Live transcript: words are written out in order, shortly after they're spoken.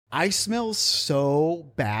I smell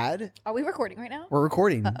so bad. Are we recording right now? We're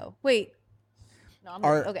recording. Uh-oh. Wait. No, I'm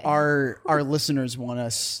okay. Our listeners want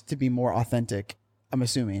us to be more authentic, I'm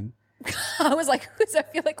assuming. I was like, I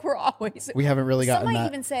feel like we're always. We haven't really gotten Some might that.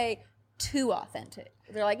 even say too authentic.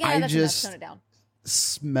 They're like, yeah, I that's enough. just Tone it down.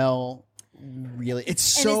 smell really.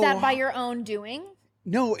 It's And so. is that by your own doing?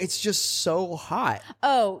 No, it's just so hot.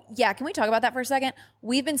 Oh, yeah. Can we talk about that for a second?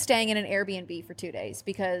 We've been staying in an Airbnb for 2 days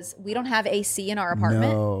because we don't have AC in our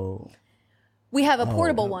apartment. No. We have a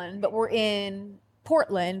portable one, but we're in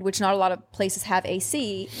Portland, which not a lot of places have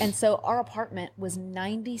AC. And so our apartment was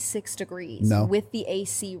 96 degrees with the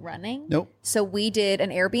AC running. Nope. So we did an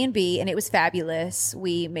Airbnb and it was fabulous.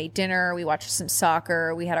 We made dinner. We watched some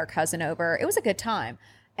soccer. We had our cousin over. It was a good time.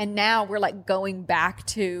 And now we're like going back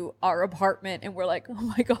to our apartment and we're like, oh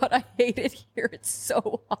my God, I hate it here. It's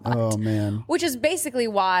so hot. Oh, man. Which is basically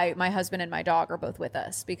why my husband and my dog are both with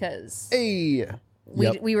us because Hey.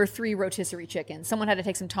 we were 3 rotisserie chickens. Someone had to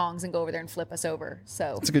take some tongs and go over there and flip us over.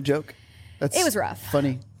 So It's a good joke. it was rough.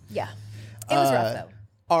 Funny. Yeah. It was rough though.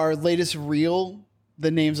 Our latest reel, The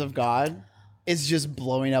Names of God, is just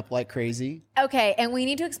blowing up like crazy. Okay, and we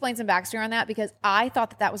need to explain some backstory on that because I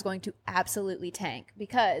thought that was going to absolutely tank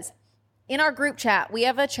because in our group chat, we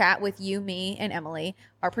have a chat with you, me, and Emily,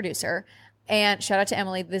 our producer. And shout out to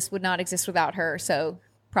Emily. This would not exist without her, so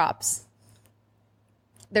props.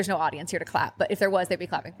 There's no audience here to clap, but if there was, they'd be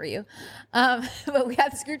clapping for you. But we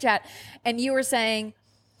had this group chat, and you were saying,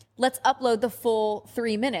 let's upload the full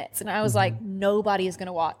 3 minutes. And I was like, nobody is going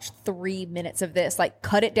to watch 3 minutes of this. Like,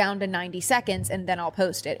 cut it down to 90 seconds, and then I'll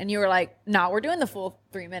post it. And you were like, no, we're doing the full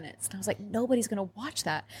 3 minutes. And I was like, nobody's going to watch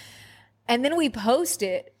that. And then we post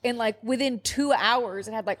it, and like within 2 hours,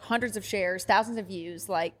 it had like hundreds of shares, thousands of views,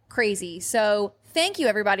 like crazy. So thank you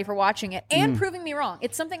everybody for watching it and proving me wrong.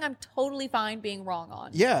 It's something I'm totally fine being wrong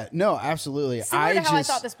on. Yeah, no, absolutely. Similar to how I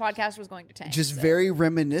thought this podcast was going to tank. Just very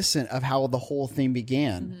reminiscent of how the whole thing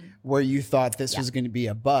began, where you thought this was going to be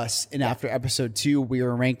a bust. And after episode 2, we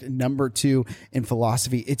were ranked number 2 in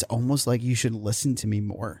philosophy. It's almost like you should listen to me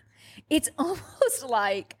more. It's almost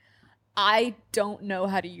like I don't know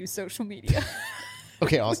how to use social media.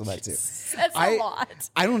 Okay, also that too. That's a lot.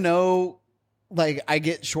 I don't know. Like, I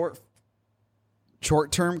get short-term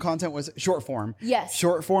content was short form. Yes.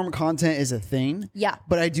 Short form content is a thing. Yeah.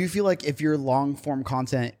 But I do feel like if your long form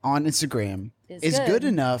content on Instagram is good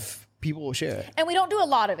enough, people will share it. And we don't do a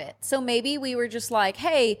lot of it. So maybe we were just like,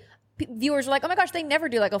 hey, viewers are like, oh my gosh, they never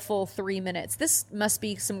do like a full 3 minutes. This must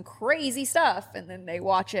be some crazy stuff. And then they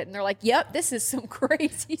watch it and they're like, yep, this is some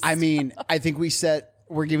crazy stuff. I mean, I think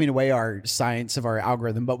we're giving away our science of our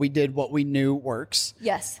algorithm, but we did what we knew works.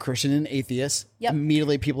 Yes. Christian and atheist. Yep.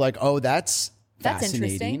 Immediately people are like, oh, that's fascinating.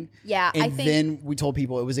 Interesting. Yeah. And I think then we told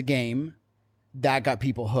people it was a game that got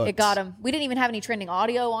people hooked. it got them. We didn't even have any trending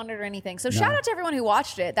audio on it or anything. So shout out to everyone who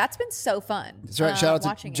watched it. That's been so fun. That's right. Shout out to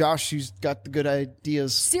watching Josh, who's got the good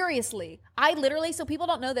ideas. Seriously, I literally, so people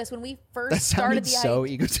don't know this, when we first That started sounded the so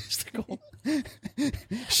egotistical.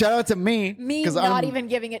 Shout out to me. me 'cause not I'm- even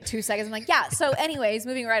giving it 2 seconds. I'm like, yeah. So anyways,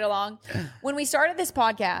 moving right along. When we started this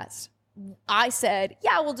podcast, I said,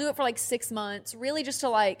 yeah, we'll do it for like 6 months, really just to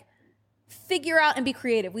like figure out and be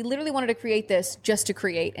creative. We literally wanted to create this just to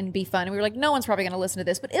create and be fun. And we were like, no one's probably going to listen to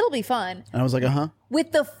this, but it'll be fun. And I was like,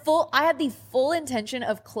 With I had the full intention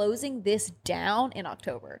of closing this down in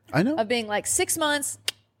October. I know. Of being like 6 months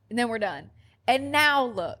and then we're done. And now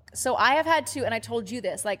look, so I have had to, and I told you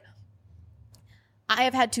this, like I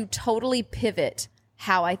have had to totally pivot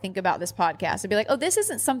how I think about this podcast and be like, oh, this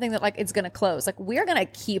isn't something that like it's going to close. Like we're going to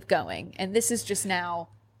keep going. And this is just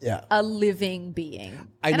now a living being.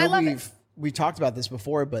 I and know I love we talked about this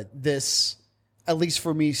before, but this, at least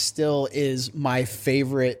for me, still is my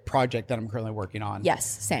favorite project that I'm currently working on. Yes,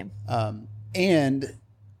 same. And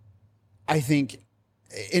I think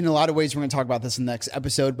in a lot of ways, we're going to talk about this in the next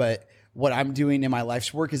episode, but what I'm doing in my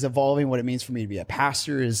life's work is evolving. What it means for me to be a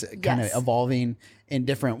pastor is kind of evolving in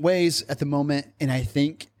different ways at the moment. And I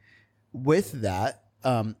think with that,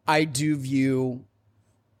 I do view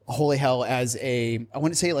Holy Hell as I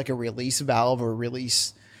wouldn't say like a release valve or a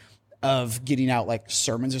release of getting out like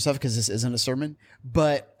sermons or stuff, because this isn't a sermon.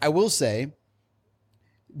 But I will say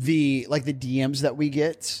the DMs that we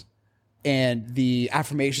get and the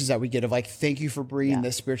affirmations that we get of like, thank you for bringing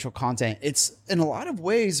this spiritual content. It's in a lot of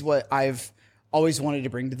ways what I've always wanted to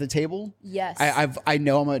bring to the table. Yes. I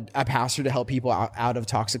know I'm a pastor to help people out of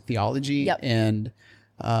toxic theology. Yep. And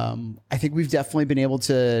I think we've definitely been able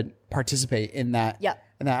to participate in that,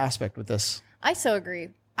 in that aspect with this. I so agree.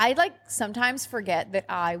 I like sometimes forget that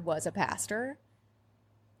I was a pastor.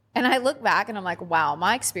 And I look back and I'm like, wow,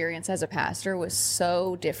 my experience as a pastor was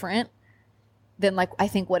so different than like I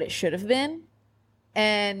think what it should have been.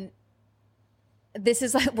 And this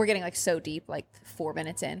is like, we're getting like so deep, like 4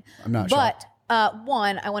 minutes in. I'm not But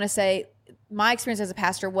one, I want to say my experience as a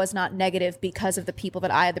pastor was not negative because of the people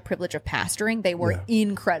that I had the privilege of pastoring. They were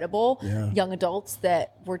incredible young adults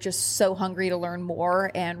that were just so hungry to learn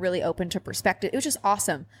more and really open to perspective. It was just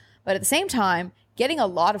awesome. But at the same time, getting a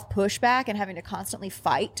lot of pushback and having to constantly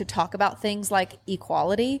fight to talk about things like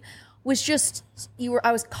equality was just,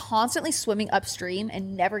 I was constantly swimming upstream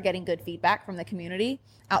and never getting good feedback from the community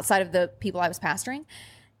outside of the people I was pastoring.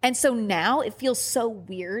 And so now it feels so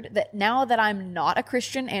weird that now that I'm not a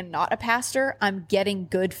Christian and not a pastor, I'm getting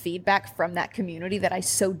good feedback from that community that I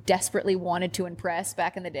so desperately wanted to impress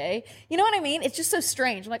back in the day. You know what I mean? It's just so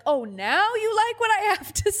strange. I'm like, oh, now you like what I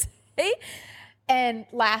have to say? And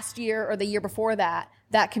last year or the year before that,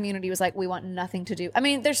 that community was like, we want nothing to do. I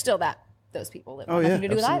mean, there's still those people that want nothing to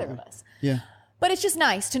do with either of us. Yeah. But it's just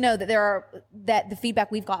nice to know that that the feedback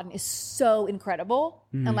we've gotten is so incredible.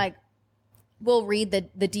 And like, we'll read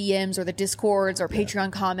the DMs or the Discords or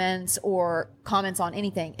Patreon comments or comments on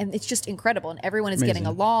anything. And it's just incredible. And everyone is getting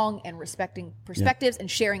along and respecting perspectives and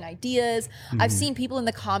sharing ideas. I've seen people in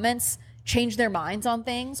the comments change their minds on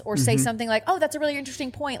things or say something like, oh, that's a really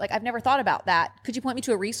interesting point. Like, I've never thought about that. Could you point me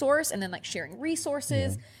to a resource? And then like sharing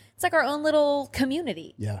resources. It's like our own little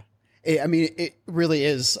community. Yeah. I mean, it really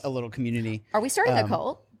is a little community. Are we starting a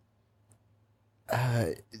cult?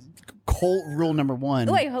 Cult rule number one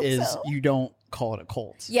I hope is so. you don't call it a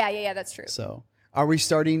cult. Yeah, that's true. So are we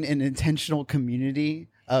starting an intentional community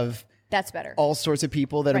of That's better. all sorts of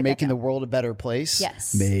people that are Write that making the down. world a better place?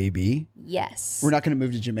 Yes. Maybe. Yes. We're not going to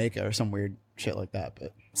move to Jamaica or some weird shit like that,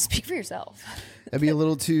 but Speak for yourself. that'd be a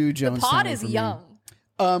little too Jones. The pod is young.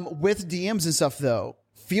 With DMs and stuff, though,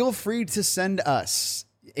 feel free to send us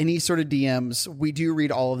any sort of DMs. We do read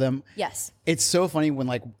all of them. Yes. It's so funny when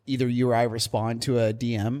like either you or I respond to a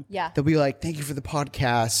DM. Yeah. They'll be like, thank you for the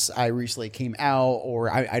podcast. I recently came out, or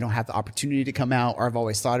I don't have the opportunity to come out, or I've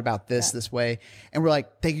always thought about this way. And we're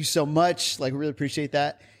like, thank you so much. Like, really appreciate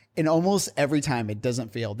that. And almost every time it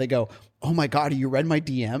doesn't fail. They go, oh my God, you read my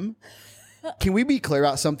DM? Can we be clear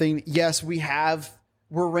about something? Yes,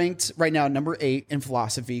 we're ranked right now number 8 in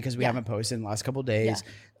philosophy because we haven't posted in the last couple of days.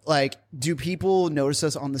 Yeah. Like, do people notice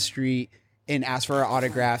us on the street and ask for our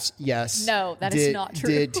autographs? Yes. No, that is not true.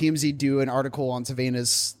 Did TMZ do an article on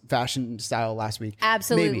Savannah's fashion style last week?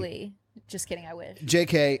 Absolutely. Maybe. Just kidding. I wish.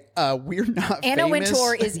 JK, we're not Anna famous.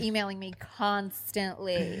 Wintour is emailing me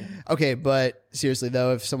constantly. Okay, but seriously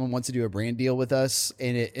though, if someone wants to do a brand deal with us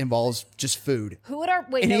and it involves just food, Who would our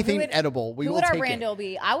wait? anything no, who would, edible, we who will would our take brand it. deal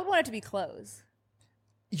be? I would want it to be clothes.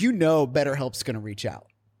 You know, BetterHelp's going to reach out.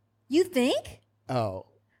 You think? Oh,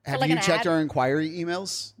 have like you an checked ad? our inquiry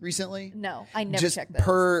emails recently? No, I never Just checked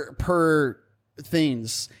those. per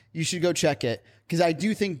things. You should go check it because I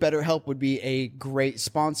do think BetterHelp would be a great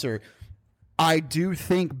sponsor. I do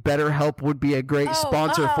think BetterHelp would be a great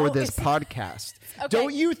sponsor for this podcast. Okay.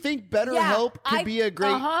 Don't you think BetterHelp could be a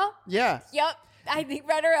great? Yeah. Yep. I think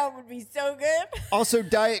BetterHelp would be so good. Also,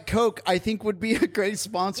 Diet Coke, I think, would be a great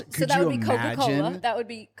sponsor. So Could that you would be Coca-Cola. imagine? That would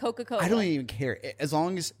be Coca-Cola. I don't even care as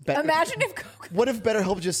long as. Imagine if Coca. What if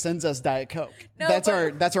BetterHelp just sends us Diet Coke? No, that's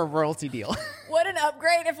but- our royalty deal. What an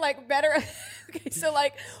upgrade if like better. Okay, so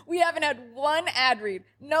like we haven't had one ad read.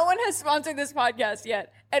 No one has sponsored this podcast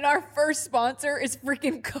yet, and our first sponsor is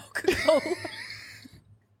freaking Coca-Cola.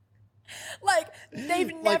 Like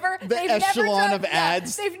they've never the they've echelon never done, of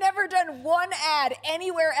ads. They've never done one ad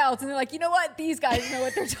anywhere else, and they're like, you know what? These guys know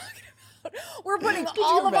what they're talking about. We're putting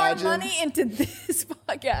all of our imagine? money into this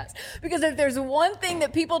podcast because if there's one thing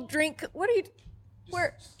that people drink, what are you?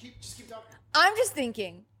 Just keep talking. I'm just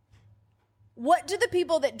thinking, what do the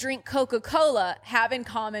people that drink Coca-Cola have in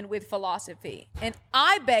common with philosophy? And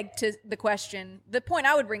I beg to the question, the point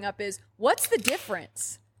I would bring up is, what's the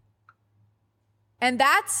difference? And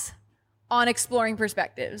that's on Exploring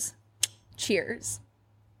Perspectives. Cheers.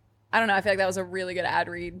 I don't know. I feel like that was a really good ad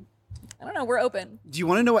read. I don't know. We're open. Do you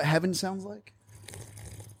want to know what heaven sounds like?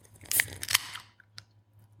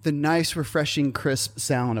 The nice, refreshing, crisp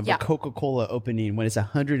sound of Yeah. a Coca-Cola opening when it's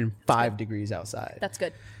 105 degrees outside. That's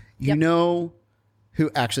good. You know who,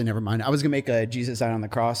 actually, never mind. I was going to make a Jesus died on the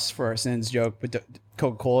cross for our sins joke with the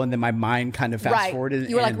Coca-Cola, and then my mind kind of fast Right. forwarded.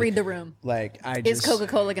 You were like, and, read the room. Like, I Is just.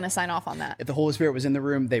 Coca-Cola going to sign off on that? If the Holy Spirit was in the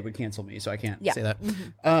room, they would cancel me, so I can't Yeah. say that.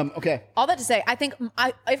 Okay. All that to say, I think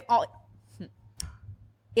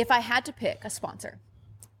if I had to pick a sponsor,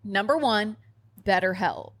 number 1,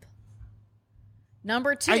 BetterHelp.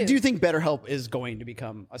 Number 2, I do think BetterHelp is going to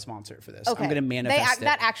become a sponsor for this. Okay. I'm going to manifest it.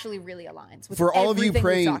 That actually really aligns with For all of you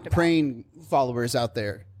everything we've talked about. praying followers out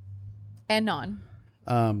there, and non.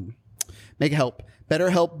 Make help. Better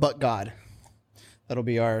help, but God. That'll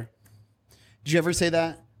be our. Did you ever say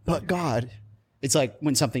that? But God. It's like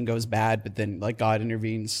when something goes bad, but then like God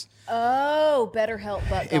intervenes. Oh, better help,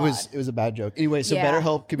 but God. It was a bad joke. Anyway, so better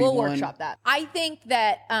help could be we'll one. workshop that. I think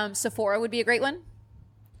that Sephora would be a great one.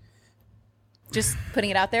 Just putting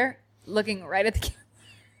it out there, looking right at the camera.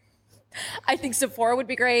 I think Sephora would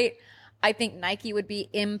be great. I think Nike would be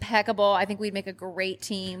impeccable. I think we'd make a great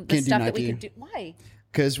team. The Can't do stuff that we Nike. could do. Why?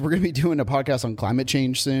 Because we're going to be doing a podcast on climate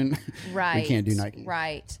change soon. Right. We can't do Nike.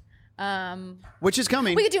 Right. Which is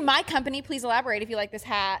coming. We could do my company. Please elaborate if you like this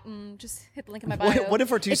hat, and just hit the link in my bio. What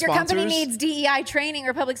if our two if your company sponsors- needs DEI training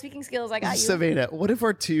or public speaking skills, I got you. Savannah, what if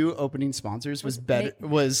our two opening sponsors was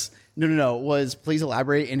please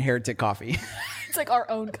elaborate in Heretic Coffee? It's like our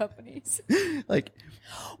own companies. Like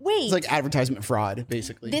Wait. it's like advertisement fraud,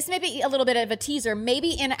 basically. This may be a little bit of a teaser. Maybe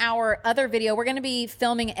in our other video, we're going to be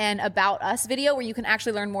filming an About Us video where you can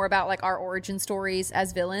actually learn more about like our origin stories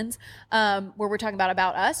as villains, where we're talking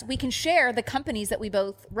about us. We can share the companies that we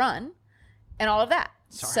both run and all of that.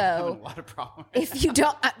 Sorry, I'm having So a lot of problems. if you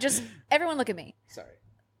don't, just everyone look at me. Sorry.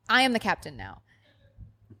 I am the captain now.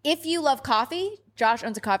 If you love coffee, Josh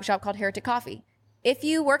owns a coffee shop called Heretic Coffee. If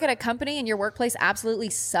you work at a company and your workplace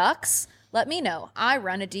absolutely sucks, let me know. I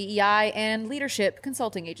run a DEI and leadership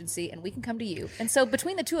consulting agency, and we can come to you. And so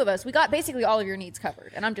between the two of us, we got basically all of your needs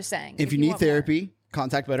covered. And I'm just saying. If you need want more. therapy,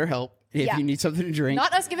 contact BetterHelp. If Yeah. you need something to drink,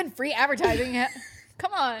 Not us giving free advertising.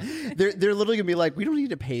 Come on. they're literally gonna be like, we don't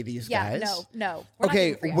need to pay these Yeah, guys. no. We're not Okay,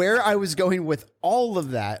 giving free where I was going with all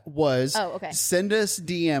of that was send us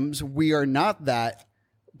DMs. We are not that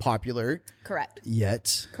popular Correct.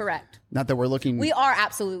 yet. Correct. Not that we're looking. We are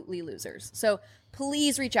absolutely losers. So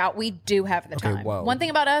please reach out. We do have the time. whoa. One thing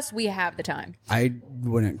about us, we have the time. I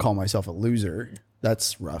wouldn't call myself a loser.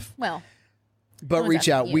 That's rough. Well, But one's reach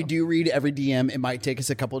out. asking We you. do read every DM. It might take us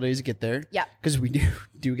a couple of days to get there. Yeah. Because we do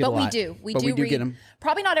get a but lot. we do. We But do we do read, get them.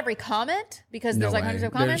 Probably not every comment because No there's like way. hundreds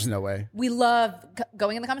of comments. There's no way. We love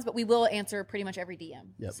going in the comments, but we will answer pretty much every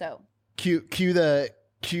DM. Yep. So Cue the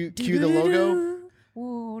logo.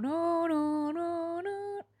 Ooh, no, no, no,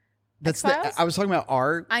 no. That's X-Files? I was talking about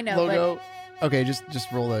our I know, logo. Okay, just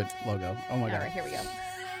roll the logo. Oh my All god. right, here we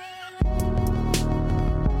go.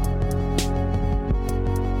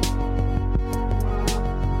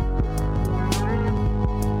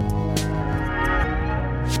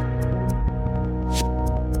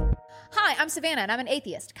 Hi, I'm Savannah, and I'm an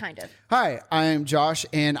atheist, kind of. Hi, I'm Josh,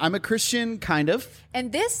 and I'm a Christian, kind of.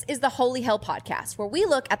 And this is the Holy Hell Podcast, where we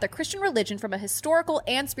look at the Christian religion from a historical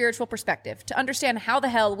and spiritual perspective to understand how the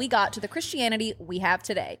hell we got to the Christianity we have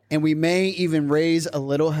today. And we may even raise a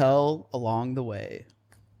little hell along the way.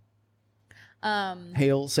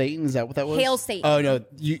 Hail Satan, is that what that was? Hail Satan. Oh no,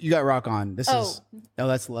 you got rock on. This Oh. is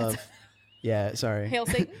that's love. Yeah, sorry. Hail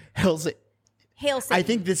Satan? Hail Satan. Hail Satan. I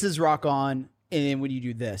think this is rock on, and then when you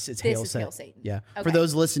do this, it's Hail is Satan. Hail Satan. Yeah. Okay. For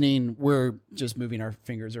those listening, we're just moving our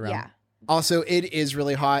fingers around. Yeah. Also, it is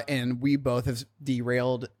really hot, and we both have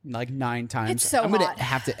derailed like 9 times. It's so I'm gonna hot.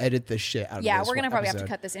 have to edit this shit out of Yeah, this we're going to probably have to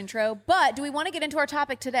episode. cut this intro. But do we want to get into our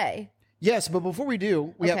topic today? Yes, but before we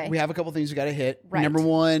do, we Okay. have a couple things we got to hit. Right. Number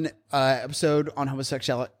one, episode on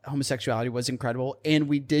homosexuality was incredible, and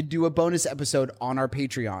we did do a bonus episode on our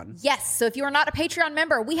Patreon. Yes. So if you are not a Patreon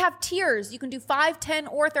member, we have tiers. You can do $5, $10,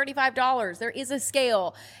 or $35. There is a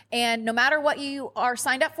scale. And no matter what you are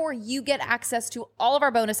signed up for, you get access to all of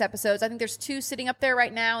our bonus episodes. I think there's 2 sitting up there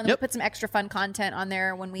right now. And then Yep. we'll put some extra fun content on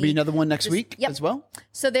there when we... Be another one next week Yep. as well.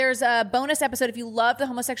 So there's a bonus episode. If you love the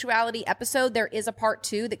homosexuality episode, there is a part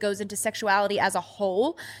 2 that goes into sexuality as a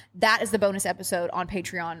whole. That is the bonus episode on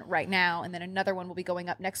Patreon right now. And then another one will be going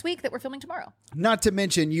up next week that we're filming tomorrow. Not to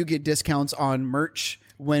mention, you get discounts on merch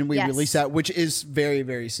when we Yes. release that, which is very,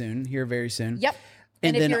 very soon. Here, very soon. Yep.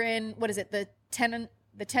 And if then- you're in, what is it, the $10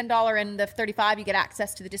 and the $35, you get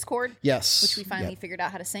access to the Discord. Yes. Which we finally Yep. figured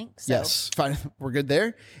out how to sync. So. Yes, fine. We're good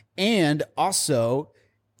there. And also,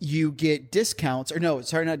 you get discounts, or no,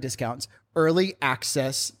 sorry, not discounts, early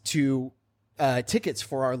access to tickets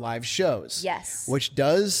for our live shows. Yes. Which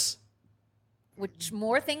does Which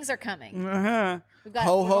more things are coming. We've got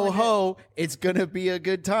ho we're ho going to- ho, it's gonna be a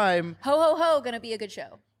good time. Ho ho ho, gonna be a good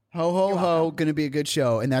show. Ho ho ho, gonna be a good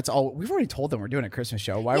show. And that's all. We've already told them we're doing a Christmas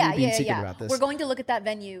show. Why are we being secret about this? We're going to look at that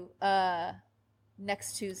venue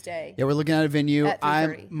next Tuesday. Yeah, we're looking at a venue. At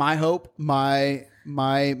 3:30. My hope, my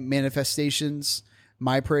manifestations,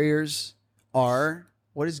 my prayers are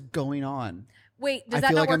what is going on? Wait, does I that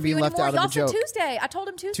feel not like work I'm for you being left anymore? out of Y'all the said joke. Tuesday. I told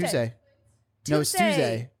him Tuesday. Tuesday. No, it's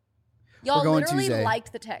Tuesday. Y'all We're going literally Tuesday.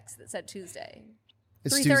 liked the text that said Tuesday.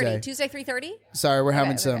 It's 3:30. Tuesday. Tuesday 3:30. Sorry, we're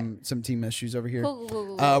having okay. some team issues over here.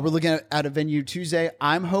 Cool. We're looking at a venue Tuesday.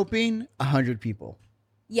 I'm hoping 100 people.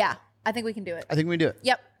 Yeah, I think we can do it. I think we do it.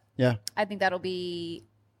 Yep. Yeah. I think that will be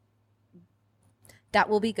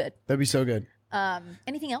good. That'd be so good.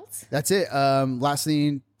 Anything else? That's it. Last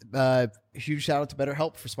thing, huge shout out to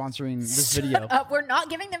BetterHelp for sponsoring this video. We're not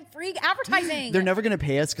giving them free advertising. They're never going to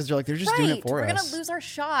pay us because they're just doing it for We're us. We're going to lose our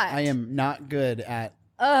shot. I am not good at.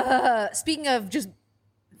 Speaking of just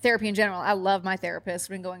therapy in general, I love my therapist.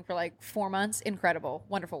 Been going for like 4 months. Incredible,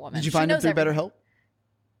 wonderful woman. Did you find them through everything. BetterHelp?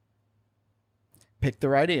 Pick the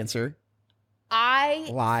right answer. I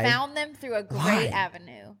Lie. found them through a great Lie.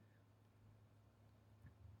 avenue.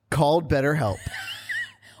 Called BetterHelp.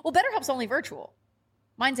 Well, BetterHelp's only virtual.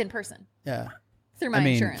 Mine's in person Yeah. through my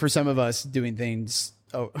insurance. For some of us, doing things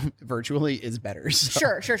virtually is better. So.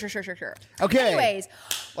 Sure. Okay. Anyways,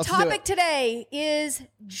 Let's do topic it. today is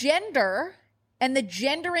gender and the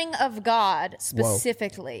gendering of God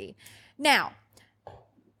specifically. Now,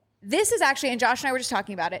 this is actually, and Josh and I were just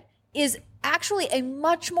talking about it, is actually a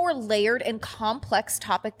much more layered and complex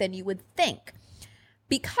topic than you would think.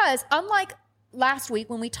 Because unlike last week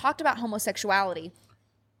when we talked about homosexuality,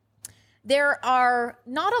 there are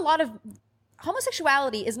not a lot of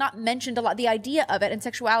homosexuality is not mentioned a lot. The idea of it and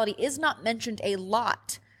sexuality is not mentioned a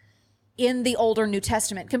lot in the older New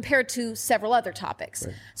Testament compared to several other topics.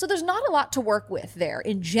 Right. So there's not a lot to work with there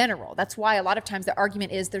in general. That's why a lot of times the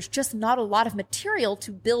argument is there's just not a lot of material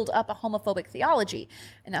to build up a homophobic theology.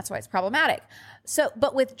 And that's why it's problematic. So,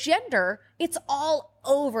 but with gender, it's all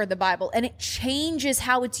over the Bible and it changes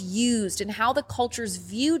how it's used and how the cultures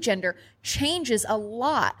view gender changes a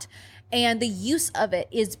lot. And the use of it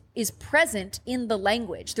is present in the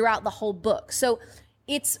language throughout the whole book. So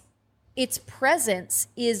its presence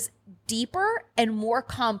is deeper and more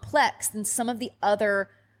complex than some of the other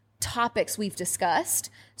topics we've discussed.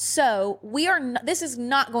 So this is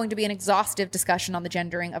not going to be an exhaustive discussion on the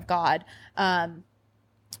gendering of God,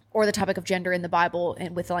 or the topic of gender in the Bible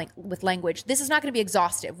and with language. This is not going to be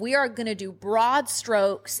exhaustive. We are going to do broad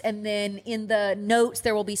strokes, and then in the notes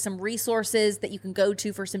there will be some resources that you can go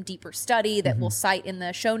to for some deeper study that we'll cite in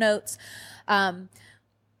the show notes.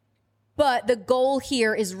 But the goal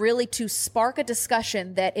here is really to spark a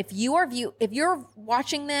discussion that if you're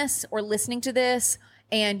watching this or listening to this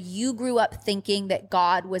and you grew up thinking that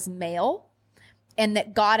God was male and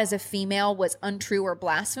that God as a female was untrue or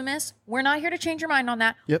blasphemous, we're not here to change your mind on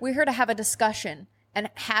that. Yep. We're here to have a discussion and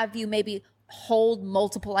have you maybe hold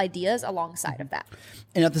multiple ideas alongside of that.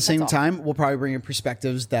 And at the same all. time, we'll probably bring in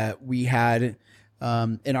perspectives that we had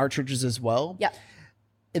in our churches as well. Yep.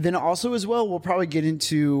 And then also as well, we'll probably get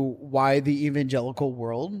into why the evangelical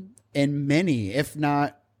world and many, if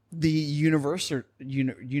not the universal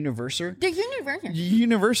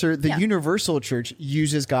church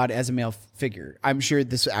uses God as a male figure. I'm sure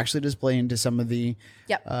this actually does play into some of the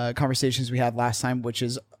conversations we had last time, which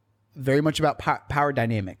is very much about power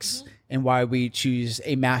dynamics and why we choose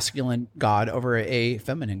a masculine God over a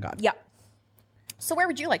feminine God. Yeah. So where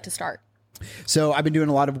would you like to start? So I've been doing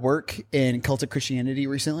a lot of work in Celtic Christianity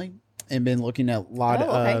recently and been looking at a lot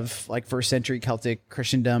of like first century Celtic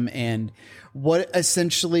Christendom and what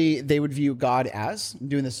essentially they would view God as. I'm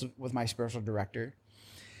doing this with my spiritual director.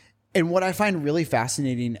 And what I find really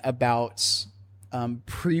fascinating about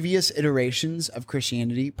previous iterations of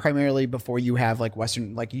Christianity, primarily before you have like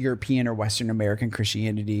Western, like European or Western American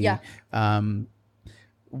Christianity,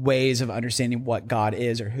 ways of understanding what God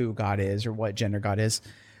is or who God is or what gender God is.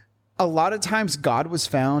 A lot of times God was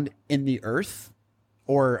found in the earth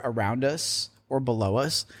or around us or below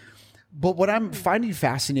us. But what I'm finding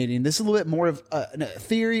fascinating, this is a little bit more of a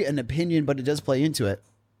theory, an opinion, but it does play into it.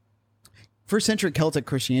 First century Celtic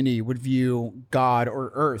Christianity would view God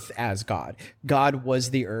or earth as God. God was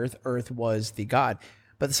the earth was the God.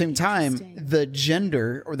 But at the same time, the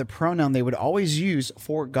gender or the pronoun they would always use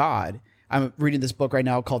for God. I'm reading this book right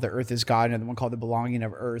now called The Earth is God, another one called The Belonging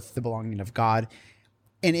of Earth, The Belonging of God.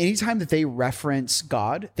 And anytime that they reference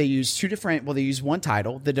God, they use they use one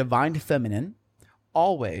title, the divine feminine,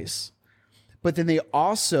 always. But then they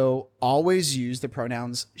also always use the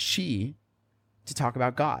pronouns she to talk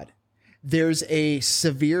about God. There's a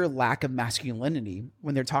severe lack of masculinity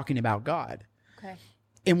when they're talking about God. Okay.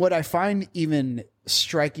 And what I find even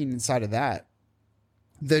striking inside of that,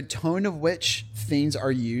 the tone of which things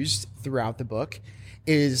are used throughout the book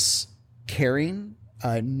is caring,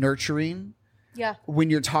 nurturing. Yeah. When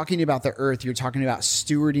you're talking about the earth, you're talking about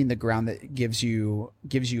stewarding the ground that gives you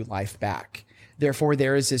life back. Therefore,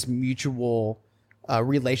 there is this mutual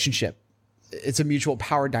relationship it's a mutual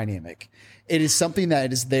power dynamic. It is something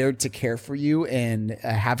that is there to care for you and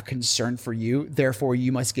have concern for you. Therefore,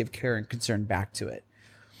 you must give care and concern back to it.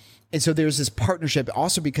 And so there's this partnership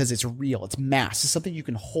also because it's real. It's mass. It's something you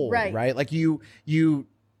can hold, right? Like you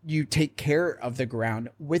take care of the ground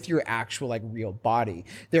with your actual like real body.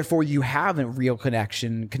 Therefore, you have a real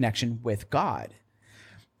connection with God.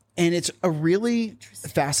 And it's a really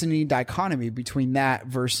fascinating dichotomy between that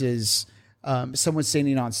versus someone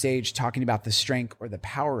standing on stage talking about the strength or the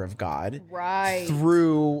power of God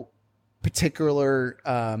through particular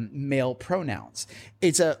male pronouns.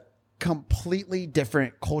 It's a completely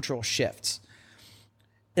different cultural shift.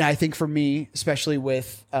 And I think for me, especially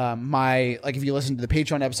with if you listen to the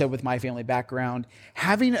Patreon episode with my family background,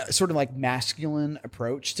 having a sort of like masculine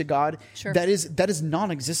approach to God, that is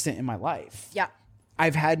non-existent in my life. Yeah.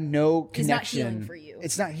 I've had no connection. It's not healing for you.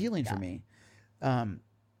 It's not healing for me.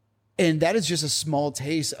 And that is just a small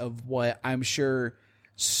taste of what I'm sure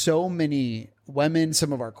so many women,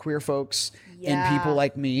 some of our queer folks, and people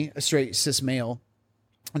like me, a straight cis male,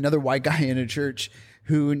 another white guy in a church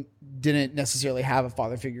who didn't necessarily have a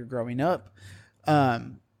father figure growing up.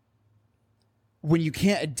 When you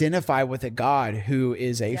can't identify with a God who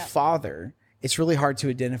is a father, it's really hard to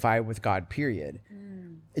identify with God, period.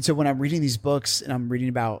 And so when I'm reading these books and I'm reading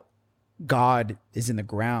about God is in the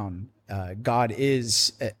ground, God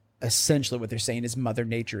is essentially what they're saying is Mother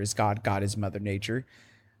Nature is God. God is Mother Nature.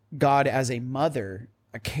 God as a mother,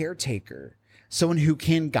 a caretaker, someone who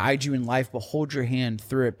can guide you in life, but hold your hand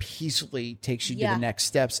through it peacefully, takes you to the next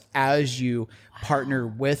steps as you partner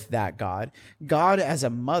with that God. God as a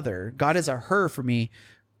mother, God as a her for me,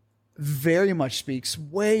 very much speaks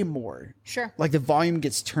way more. Sure. Like the volume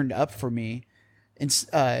gets turned up for me. And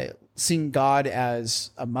seeing God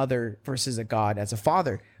as a mother versus a God as a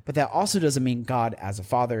father. But that also doesn't mean God as a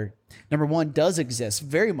father, number one, does exist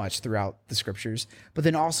very much throughout the scriptures, but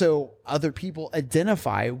then also other people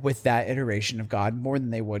identify with that iteration of God more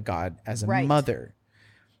than they would God as a mother.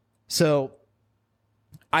 So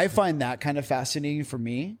I find that kind of fascinating for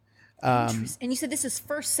me. And you said this is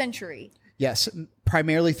first century. Yes,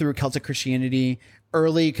 primarily through Celtic Christianity.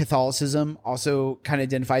 Early Catholicism also kind of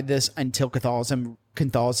identified this until Catholicism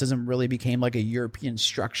really became like a European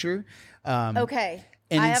structure. Okay.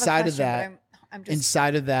 And I inside have a question, of that,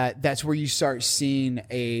 inside of that, that's where you start seeing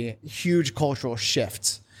a huge cultural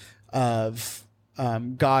shift of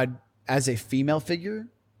God as a female figure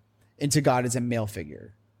into God as a male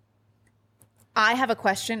figure. I have a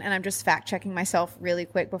question, and I'm just fact checking myself really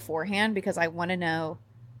quick beforehand because I want to know.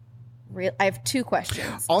 I have two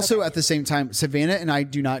questions. Also, at the same time, Savannah and I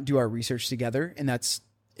do not do our research together, and that's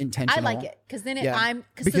intentional. I like it because then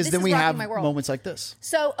then we have moments like this.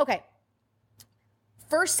 So, okay.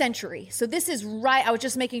 First century. So this is right. I was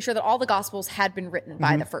just making sure that all the gospels had been written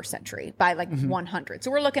by the first century, by like 100.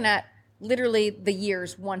 So we're looking at literally the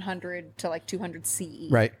years 100 to like 200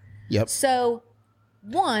 CE. Right. Yep. So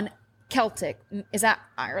Celtic, is that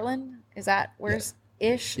Ireland? Is that where's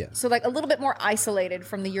ish? Yeah. So like a little bit more isolated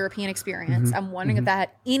from the European experience. I'm wondering if that had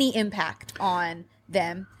any impact on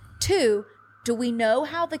them. Two, do we know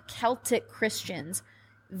how the Celtic Christians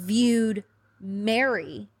viewed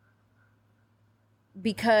Mary?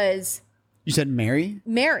 Because you said Mary,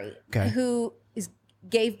 okay, who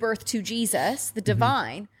gave birth to Jesus, the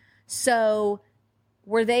divine. So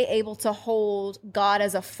were they able to hold God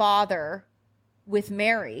as a father with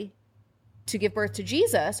Mary to give birth to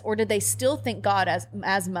Jesus, or did they still think God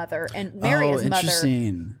as mother and Mary as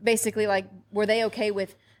mother? Basically, like, were they okay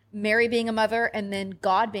with Mary being a mother and then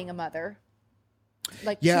God being a mother?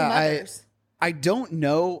 Like two mothers. I don't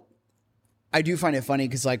know. I do find it funny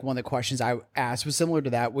because like one of the questions I asked was similar to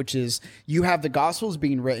that, which is you have the Gospels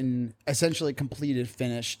being written, essentially completed,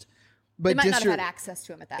 finished, but they might not have had access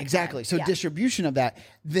to them at that exactly. time. So distribution of that,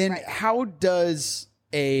 then how does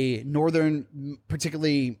a northern,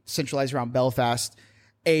 particularly centralized around Belfast,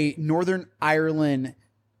 a Northern Ireland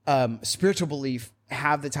spiritual belief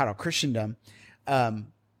have the title Christendom? And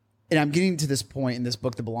I'm getting to this point in this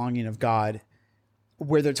book, The Belonging of God,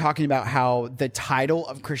 where they're talking about how the title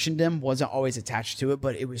of Christendom wasn't always attached to it,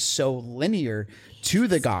 but it was so linear to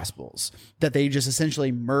the Gospels that they just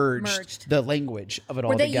essentially merged the language of it all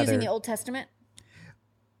together. Were they using the Old Testament?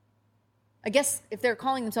 I guess if they're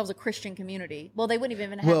calling themselves a Christian community, well, they wouldn't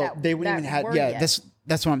even have that. They wouldn't even have. Yeah,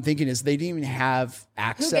 that's what I'm thinking is they didn't even have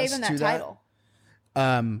access to that. Who gave them that title?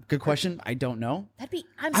 Good question. I don't know.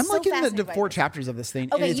 I'm so looking at the fascinated 4 chapters of this thing.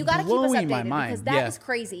 Okay, and it's you got to keep us blowing my updated mind. because that is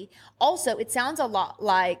crazy. Also, it sounds a lot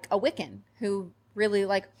like a Wiccan who really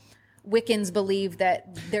like Wiccans believe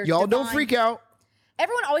that they're y'all divine. don't freak out.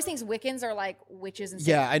 Everyone always thinks Wiccans are like witches and stuff.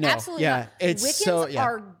 Yeah, I know. Absolutely yeah, not. it's Wiccans so. Yeah.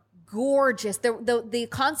 are gorgeous. The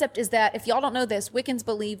concept is that, if y'all don't know this, Wiccans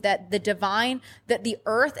believe that that the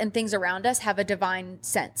earth and things around us have a divine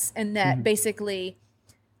sense, and that basically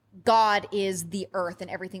God is the earth and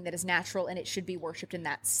everything that is natural, and it should be worshipped in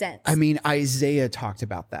that sense. I mean, Isaiah talked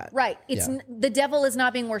about that. Right. The devil is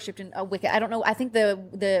not being worshipped in a Wicca. I don't know. I think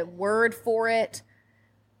the word for it,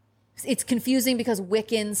 it's confusing because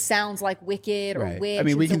Wiccan sounds like wicked or witch. I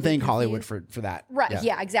mean, we can thank Hollywood for that. Right.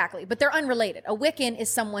 Yeah, exactly. But they're unrelated. A Wiccan is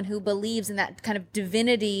someone who believes in that kind of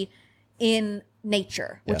divinity in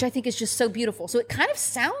nature, which I think is just so beautiful. So it kind of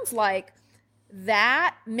sounds like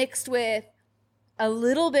that mixed with a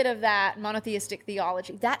little bit of that monotheistic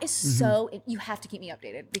theology. That is so, you have to keep me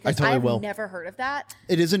updated because I've never heard of that.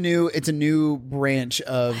 It's a new branch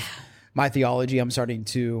of my theology I'm starting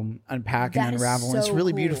to unpack and unravel. So and it's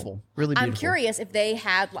really cool. beautiful. Really beautiful. I'm curious if they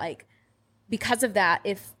had, like, because of that,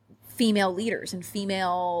 if female leaders and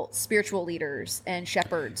female spiritual leaders and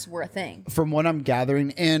shepherds were a thing. From what I'm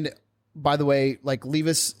gathering, and by the way, like, leave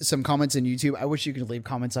us some comments in YouTube. I wish you could leave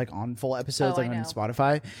comments like on full episodes, like on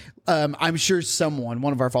Spotify. I'm sure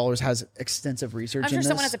one of our followers has extensive research. I'm sure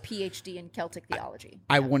someone has a PhD in Celtic theology.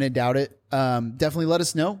 I wouldn't doubt it. Definitely let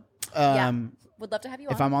us know. Would love to have you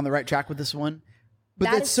on. If I'm on the right track with this one. But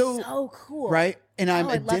that's so cool. Right? And I'm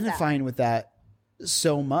identifying with that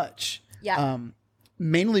so much. Yeah.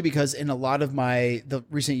 Mainly because in a lot of the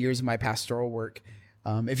recent years of my pastoral work,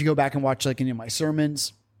 if you go back and watch like any of my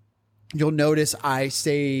sermons, you'll notice I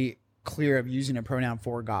stay clear of using a pronoun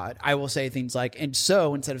for God. I will say things like, and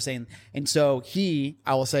so, instead of saying, and so he,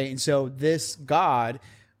 I will say, and so this God,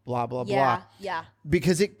 blah, blah, blah. Yeah.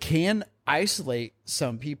 Because it can isolate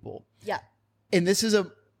some people. Yeah. And this is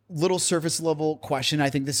a little surface level question. I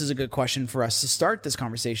think this is a good question for us to start this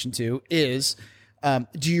conversation to is,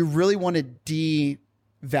 do you really want to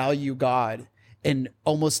devalue God and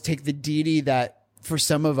almost take the deity that for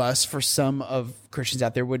some of Christians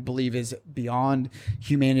out there would believe is beyond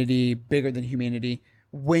humanity, bigger than humanity?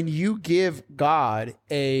 When you give God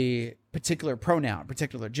a particular pronoun,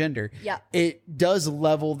 particular gender, it does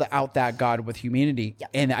level out that God with humanity.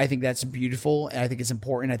 And I think that's beautiful. And I think it's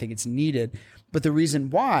important. I think it's needed. But the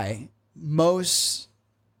reason why most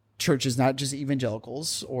churches, not just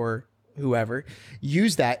evangelicals or whoever,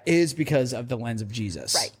 use that is because of the lens of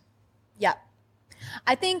Jesus. Right. Yeah.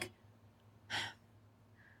 I think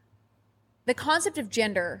the concept of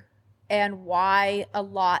gender and why a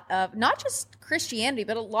lot of, not just Christianity,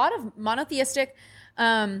 but a lot of monotheistic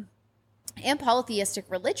and polytheistic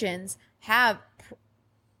religions have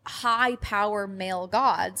high power male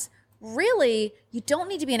gods. Really, you don't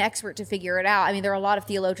need to be an expert to figure it out. I mean, there are a lot of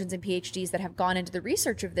theologians and PhDs that have gone into the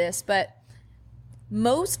research of this, but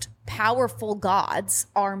most powerful gods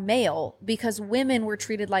are male because women were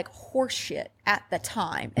treated like horse shit at the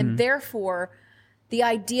time. And therefore, the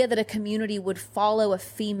idea that a community would follow a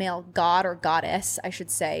female god or goddess, I should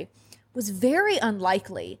say, was very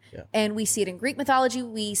unlikely. Yeah. And we see it in Greek mythology.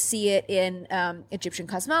 We see it in Egyptian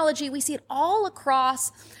cosmology. We see it all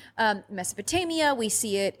across Mesopotamia. We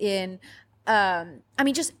see it in,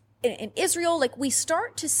 just in Israel. Like, we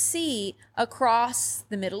start to see across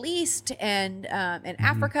the Middle East and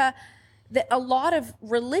Africa that a lot of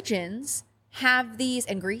religions have these,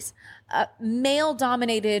 and Greece,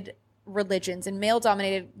 male-dominated religions and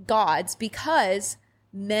male-dominated gods because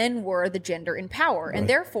men were the gender in power. Right. And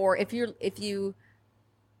therefore, if you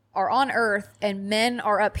are on earth and men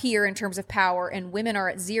are up here in terms of power and women are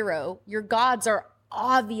at zero, your gods are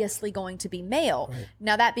obviously going to be male. Right.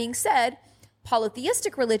 Now, that being said,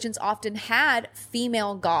 polytheistic religions often had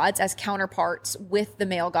female gods as counterparts with the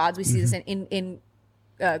male gods. We see this in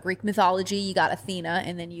Greek mythology. You got Athena,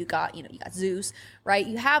 and then you got Zeus, right?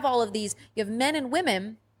 You have all of these, you have men and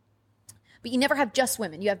women, but you never have just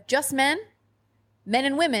women. You have just men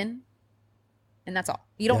and women, and that's all.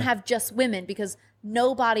 You don't have just women because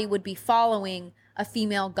nobody would be following a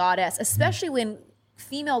female goddess, especially when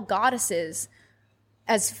female goddesses,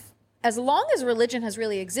 as long as religion has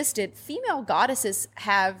really existed, female goddesses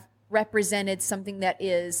have represented something that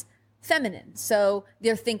is feminine. So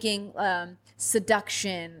they're thinking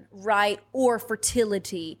seduction, right, or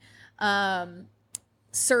fertility,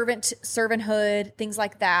 servanthood, things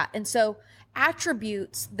like that. And so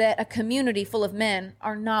attributes that a community full of men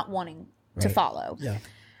are not wanting to follow. Yeah.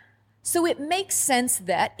 So it makes sense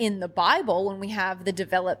that in the Bible, when we have the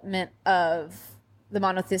development of the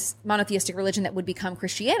monotheistic religion that would become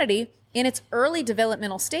Christianity, in its early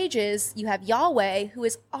developmental stages, you have Yahweh, who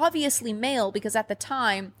is obviously male, because at the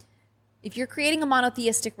time, if you're creating a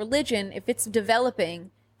monotheistic religion, if it's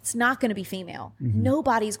developing, it's not going to be female.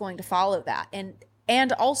 Nobody's going to follow that. And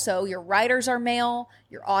And also your writers are male,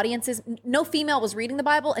 your audiences, no female was reading the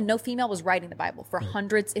Bible and no female was writing the Bible for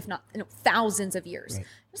hundreds, if not thousands of years. Right.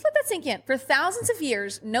 Just let that sink in. For thousands of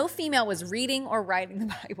years, no female was reading or writing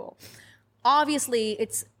the Bible. Obviously,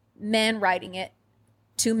 it's men writing it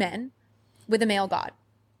to men with a male God.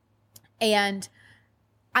 And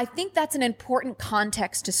I think that's an important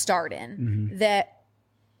context to start in, that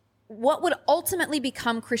what would ultimately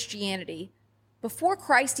become Christianity, before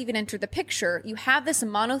Christ even entered the picture, you have this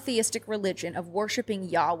monotheistic religion of worshiping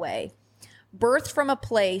Yahweh, birthed from a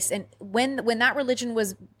place, and when that religion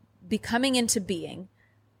was becoming into being,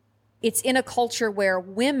 it's in a culture where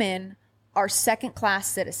women are second-class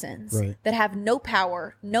citizens that have no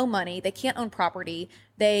power, no money, they can't own property,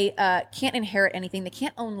 they can't inherit anything, they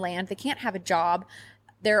can't own land, they can't have a job,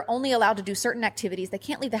 they're only allowed to do certain activities, they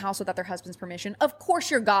can't leave the house without their husband's permission. Of course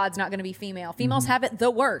your God's not going to be female. Females have it the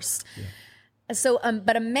worst. Yeah. So,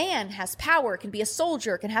 but a man has power, can be a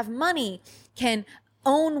soldier, can have money, can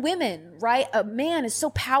own women, right? A man is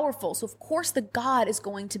so powerful. So of course the God is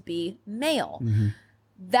going to be male.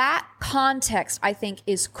 That context, I think,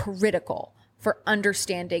 is critical for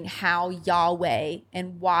understanding how Yahweh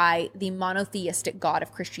and why the monotheistic God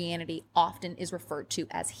of Christianity often is referred to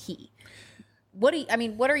as he. What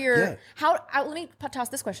are your, let me toss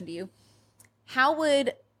this question to you. How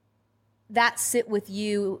would that sit with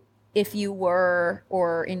you if you were,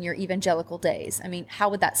 or in your evangelical days? I mean, how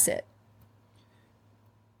would that sit?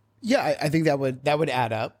 Yeah, I think that would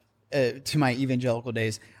add up to my evangelical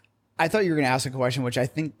days. I thought you were going to ask a question, which I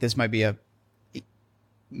think this might be a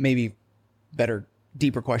maybe better,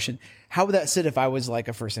 deeper question. How would that sit if I was like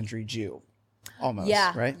a first century Jew? Almost,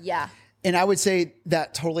 right? Yeah. And I would say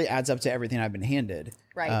that totally adds up to everything I've been handed.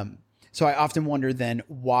 Right. So I often wonder then,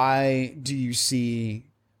 why do you see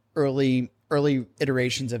early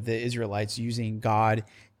iterations of the Israelites using God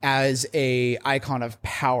as a icon of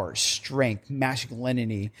power, strength,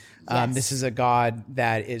 masculinity? This is a God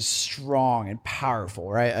that is strong and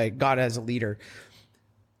powerful, right? A God as a leader.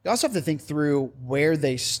 You also have to think through where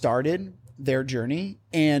they started their journey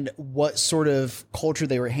and what sort of culture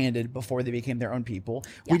they were handed before they became their own people.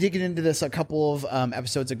 Yeah. We did get into this a couple of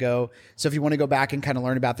episodes ago. So if you want to go back and kind of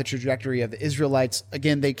learn about the trajectory of the Israelites,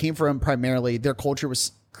 again, they came from primarily, their culture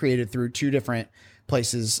was created through two different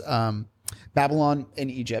places, Babylon and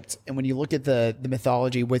Egypt. And when you look at the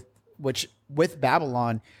mythology with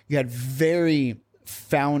Babylon, you had very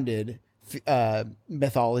founded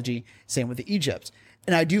mythology, same with Egypt.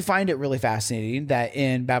 And I do find it really fascinating that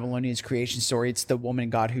in Babylonians' creation story, it's the woman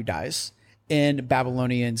god who dies. In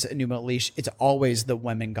Babylonians' Enuma Elish, it's always the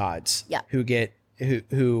women gods who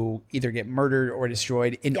either get murdered or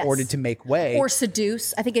destroyed in order to make way. Or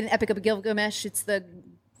seduce. I think in Epic of Gilgamesh, it's the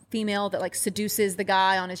female that like seduces the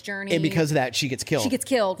guy on his journey. And because of that, she gets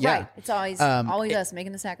killed. Right. It's always us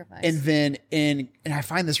making the sacrifice. And then and I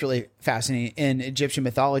find this really fascinating. In Egyptian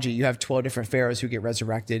mythology, you have 12 different pharaohs who get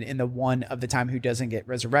resurrected. And the one of the time who doesn't get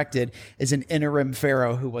resurrected is an interim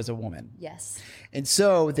pharaoh who was a woman. Yes. And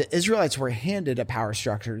so the Israelites were handed a power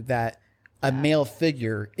structure that a male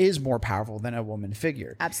figure is more powerful than a woman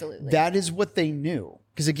figure. Absolutely. That is what they knew.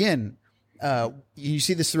 Because again, you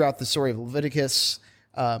see this throughout the story of Leviticus.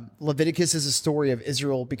 Leviticus is a story of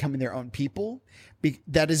Israel becoming their own people.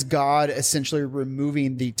 That is God essentially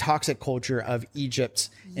removing the toxic culture of Egypt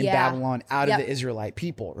and Babylon out of the Israelite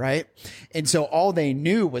people, right? And so all they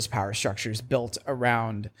knew was power structures built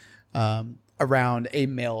around a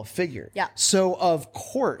male figure. Yeah. So of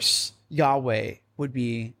course Yahweh would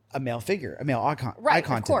be a male figure, a male icon. Right,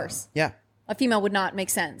 icon of course. Yeah. A female would not make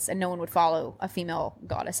sense, and no one would follow a female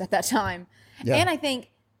goddess at that time. Yeah. And I think,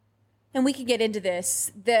 and we could get into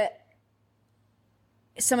this, that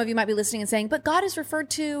some of you might be listening and saying, but God is referred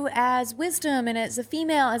to as wisdom and as a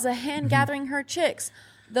female, as a hen gathering her chicks.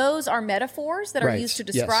 Those are metaphors that are used to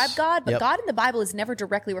describe God, but God in the Bible is never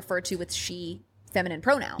directly referred to with she, feminine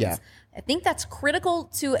pronouns. Yeah. I think that's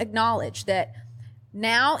critical to acknowledge that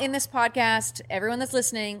now in this podcast, everyone that's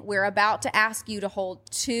listening, we're about to ask you to hold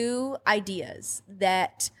two ideas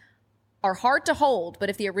that are hard to hold, but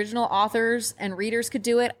if the original authors and readers could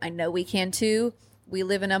do it, I know we can too. We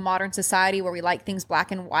live in a modern society where we like things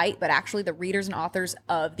black and white, but actually the readers and authors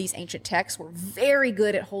of these ancient texts were very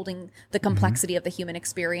good at holding the complexity of the human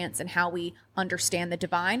experience and how we understand the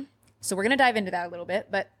divine. So we're going to dive into that a little bit,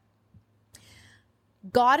 but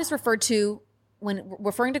God is referred to, when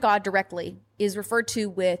referring to God directly, is referred to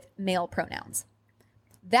with male pronouns.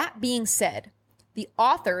 That being said, the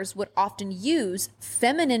authors would often use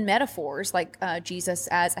feminine metaphors like Jesus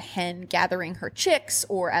as a hen gathering her chicks,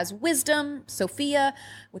 or as wisdom, Sophia,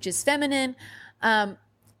 which is feminine,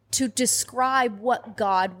 to describe what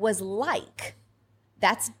God was like.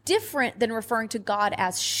 That's different than referring to God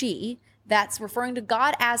as she. That's referring to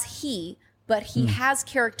God as he, but he has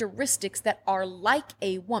characteristics that are like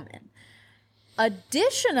a woman.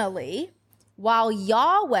 Additionally, while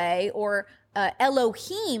Yahweh or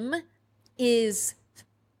Elohim is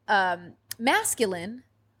masculine,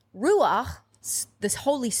 Ruach, this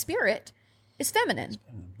Holy Spirit, is feminine.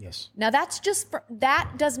 Yes. Now that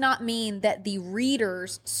does not mean that the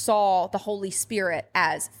readers saw the Holy Spirit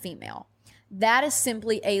as female. That is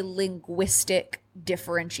simply a linguistic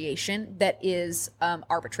differentiation that is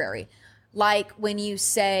arbitrary. Like when you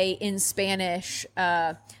say in Spanish,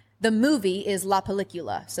 the movie is la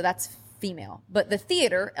película, so that's female, but the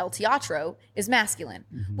theater, el teatro, is masculine.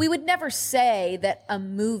 We would never say that a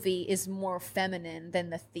movie is more feminine than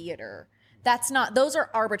the theater. Those are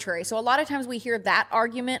arbitrary. So a lot of times we hear that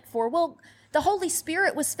argument for, well, the Holy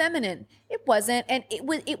Spirit was feminine. It wasn't, and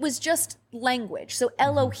it was just language. So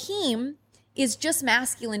Elohim is just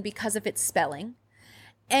masculine because of its spelling,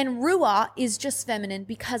 and Ruah is just feminine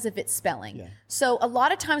because of its spelling. Yeah. So a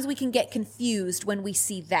lot of times we can get confused when we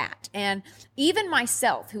see that. And even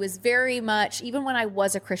myself, who is very much, even when I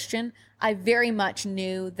was a Christian, I very much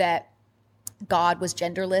knew that God was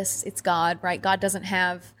genderless. It's God, right? God doesn't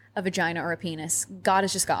have a vagina or a penis. God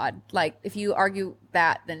is just God. Like, if you argue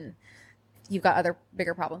that, then you've got other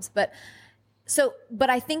bigger problems. But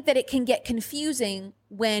I think that it can get confusing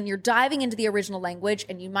when you're diving into the original language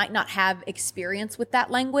and you might not have experience with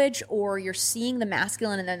that language, or you're seeing the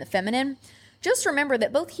masculine and then the feminine. Just remember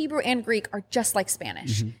that both Hebrew and Greek are just like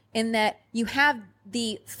Spanish in that you have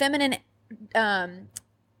the feminine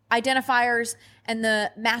identifiers and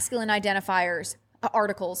the masculine identifiers,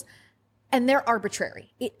 articles, and they're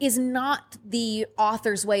arbitrary. It is not the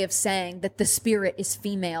author's way of saying that the Spirit is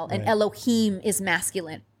female and Elohim is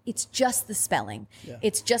masculine. It's just the spelling. Yeah.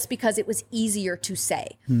 It's just because it was easier to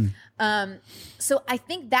say. So I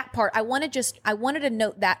think that part, I wanted to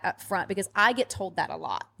note that up front, because I get told that a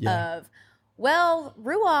lot of, well,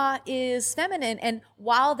 Ruah is feminine. And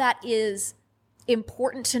while that is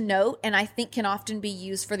important to note, and I think can often be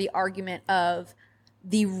used for the argument of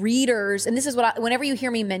the readers, and this is what whenever you hear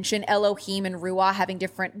me mention Elohim and Ruah having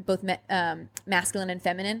different, both masculine and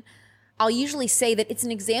feminine, I'll usually say that it's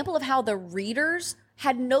an example of how the readers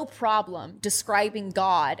had no problem describing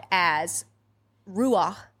God as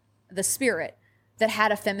Ruach, the Spirit, that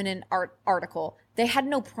had a feminine article. They had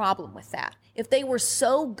no problem with that. If they were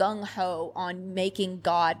so gung-ho on making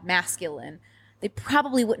God masculine, they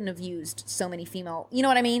probably wouldn't have used so many female, you know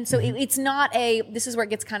what I mean? So it's not this is where it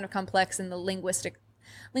gets kind of complex, and the linguistics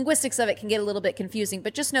of it can get a little bit confusing,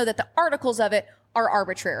 but just know that the articles of it are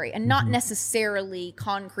arbitrary and not necessarily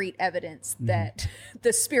concrete evidence that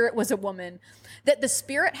the Spirit was a woman, that the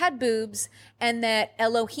Spirit had boobs, and that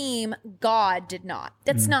Elohim, God, did not.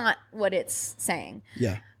 That's not what it's saying.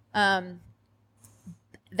 Yeah. That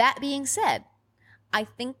being said, I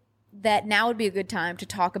think that now would be a good time to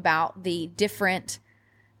talk about the different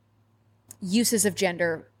uses of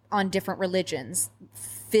gender on different religions.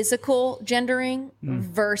 Physical gendering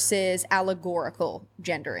versus allegorical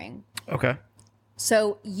gendering. Okay.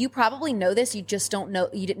 So you probably know this. You just don't know.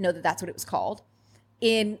 You didn't know that that's what it was called.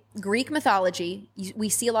 In Greek mythology, we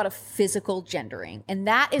see a lot of physical gendering. And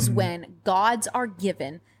that is when gods are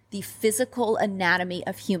given the physical anatomy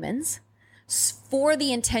of humans for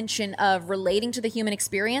the intention of relating to the human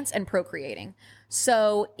experience and procreating.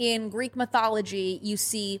 So in Greek mythology, you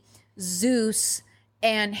see Zeus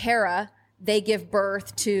and Hera, they give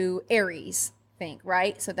birth to Ares,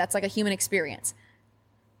 right? So that's like a human experience.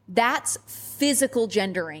 That's physical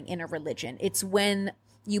gendering in a religion. It's when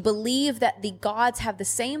you believe that the gods have the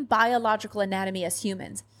same biological anatomy as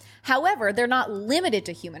humans. However, they're not limited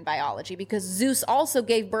to human biology, because Zeus also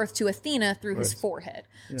gave birth to Athena through his forehead.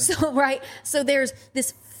 Yeah. So there's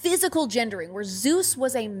this physical gendering where Zeus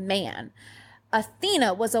was a man,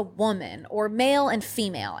 Athena was a woman, or male and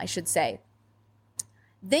female, I should say.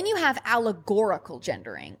 Then you have allegorical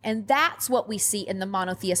gendering, and that's what we see in the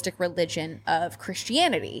monotheistic religion of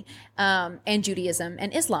Christianity and Judaism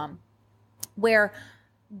and Islam, where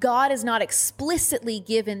God is not explicitly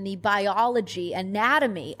given the biology,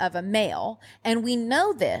 anatomy of a male. And we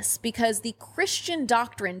know this because the Christian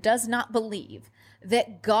doctrine does not believe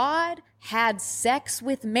that God had sex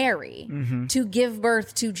with Mary to give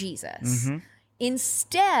birth to Jesus.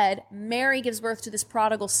 Instead, Mary gives birth to this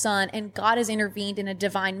prodigal son, and God has intervened in a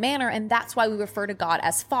divine manner, and that's why we refer to God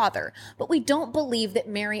as Father. But we don't believe that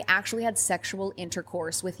Mary actually had sexual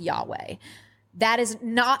intercourse with Yahweh. That is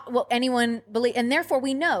not what anyone believes, and therefore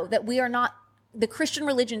we know that we are not the Christian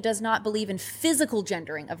religion does not believe in physical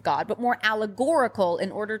gendering of God, but more allegorical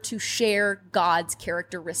in order to share God's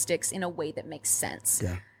characteristics in a way that makes sense.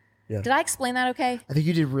 Yeah. Yeah. Did I explain that okay? I think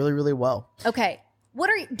you did really, really well. Okay.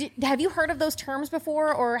 Have you heard of those terms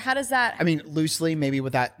before, or how does that? I mean, loosely, maybe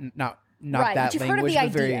with that, not Right, that but you've language, heard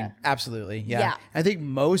of the but idea. absolutely, yeah. Yeah. I think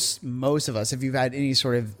most of us, if you've had any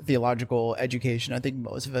sort of theological education, I think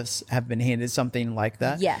most of us have been handed something like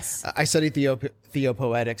that. Yes. I studied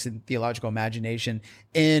theopoetics and theological imagination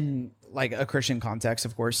in like a Christian context,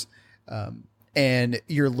 of course, and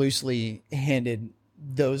you're loosely handed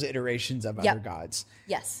those iterations of other gods.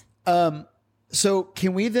 Yes. So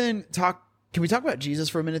can we talk about Jesus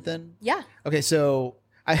for a minute then? Yeah. Okay, so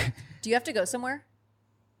Do you have to go somewhere?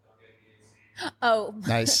 Oh,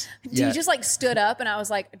 nice. You just like stood up and I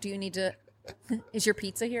was like, do you need to, is your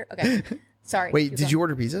pizza here? Okay. Sorry. Wait, did you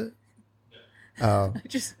order pizza? Oh,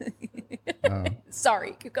 just,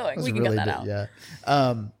 sorry, keep going. We can really cut that out.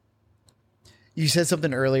 Yeah. You said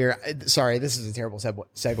something earlier. Sorry, this is a terrible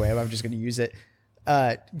segue. But I'm just going to use it.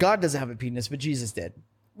 God doesn't have a penis, but Jesus did.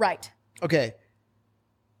 Right. Okay.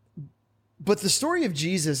 But the story of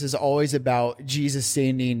Jesus is always about Jesus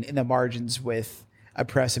standing in the margins with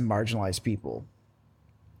oppressed and marginalized people.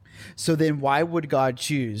 So then why would God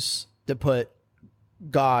choose to put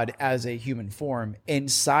God as a human form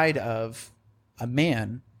inside of a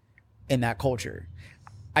man in that culture?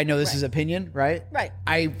 I know this is opinion, right? Right.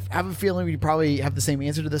 I have a feeling we probably have the same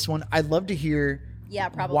answer to this one. I'd love to hear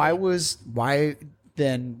probably. why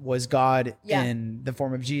then was God Yeah. in the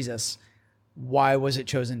form of Jesus? Why was it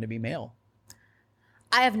chosen to be male?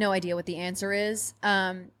 I have no idea what the answer is.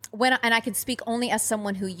 And I can speak only as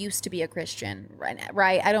someone who used to be a Christian,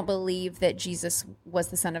 right? I don't believe that Jesus was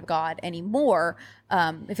the Son of God anymore.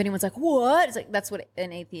 If anyone's like, what? It's like, that's what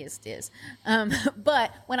an atheist is.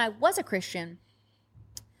 But when I was a Christian,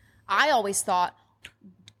 I always thought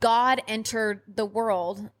God entered the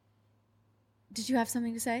world. Did you have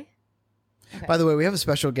something to say? Okay. By the way, we have a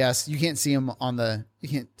special guest. You can't see him you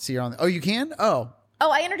can't see her oh, you can? Oh,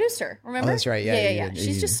 I introduced her. Remember? Oh, that's right. Yeah, Yeah. you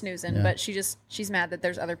She's did. just snoozing, Yeah. but she's mad that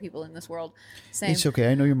there's other people in this world saying, it's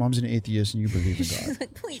okay. I know your mom's an atheist and you believe in she's God.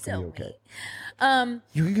 like, please It's gonna help be me. okay.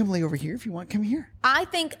 You can come lay over here if you want. Come here. I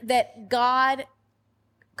think that God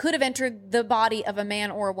could have entered the body of a man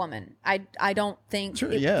or a woman. I don't think.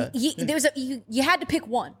 Sure, yeah. You had to pick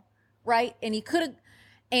one, right? And he could have,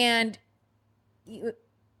 and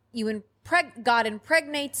God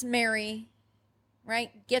impregnates Mary, right?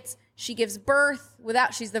 She gives birth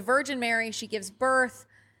she's the Virgin Mary. She gives birth.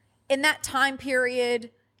 In that time period,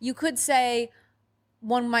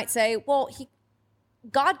 one might say, well,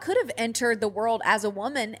 God could have entered the world as a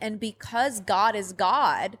woman, and because God is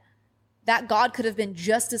God, that God could have been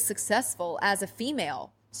just as successful as a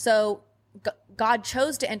female. So God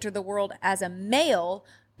chose to enter the world as a male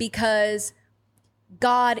because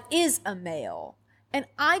God is a male. And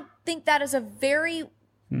I think that is a very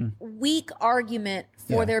weak argument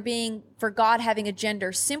for God having a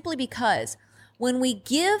gender, simply because when we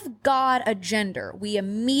give God a gender, we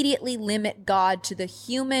immediately limit God to the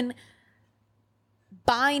human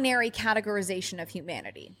binary categorization of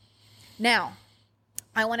humanity. Now,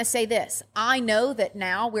 I want to say this. I know that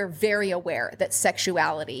now we're very aware that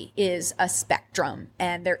sexuality is a spectrum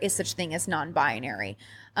and there is such thing as non-binary.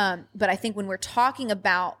 But I think when we're talking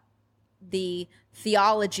about the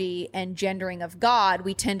theology and gendering of God,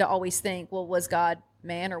 we tend to always think, well, was God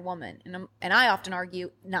man or woman? And I often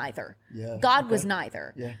argue neither. Yeah, God was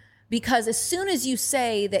neither. Yeah. Because as soon as you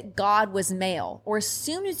say that God was male, or as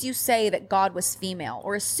soon as you say that God was female,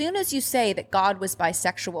 or as soon as you say that God was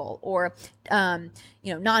bisexual or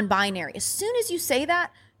non-binary, as soon as you say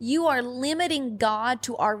that, you are limiting God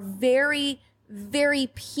to our very, very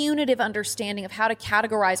punitive understanding of how to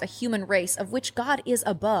categorize a human race of which God is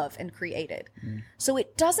above and created. So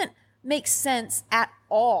it doesn't make sense at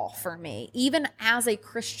all for me, even as a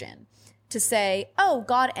Christian, to say, oh,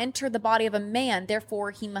 God entered the body of a man,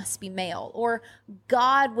 therefore he must be male. Or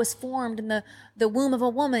God was formed in the womb of a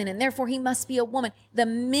woman, and therefore he must be a woman. The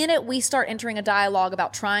minute we start entering a dialogue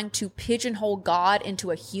about trying to pigeonhole God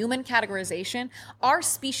into a human categorization, our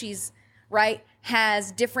species, right,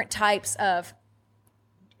 has different types of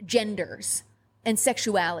genders and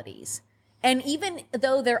sexualities. And even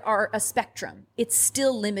though there are a spectrum, it's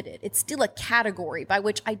still limited. It's still a category by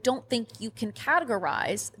which I don't think you can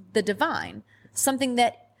categorize the divine. Something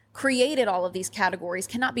that created all of these categories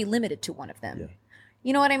cannot be limited to one of them. Yeah.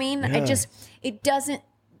 You know what I mean? Yeah. It doesn't,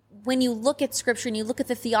 when you look at scripture and you look at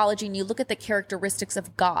the theology and you look at the characteristics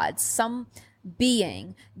of God, some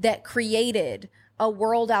being that created a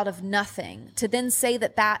world out of nothing, to then say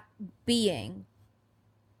that that being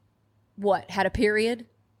had a period.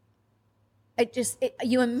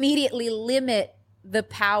 You immediately limit the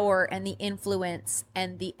power and the influence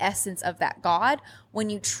and the essence of that God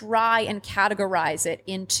when you try and categorize it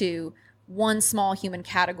into one small human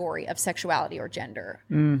category of sexuality or gender.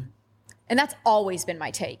 And that's always been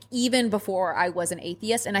my take, even before I was an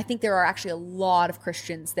atheist. And I think there are actually a lot of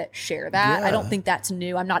Christians that share that. Yeah. I don't think that's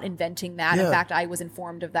new. I'm not inventing that. Yeah. In fact, I was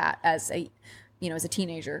informed of that as a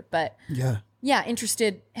teenager. But yeah,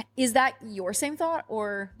 interested. Is that your same thought,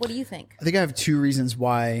 or what do you think? I think I have two reasons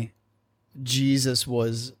why Jesus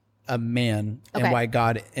was a man and why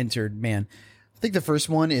God entered man. I think the first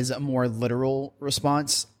one is a more literal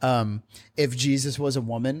response. If Jesus was a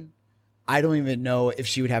woman, I don't even know if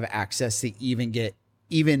she would have access to even get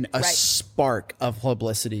a spark of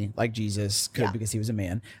publicity like Jesus could because he was a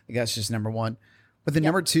man. I think that's just number one. But then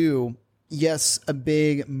number two, yes, a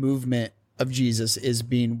big movement of Jesus is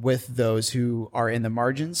being with those who are in the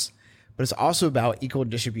margins, but it's also about equal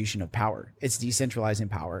distribution of power. It's decentralizing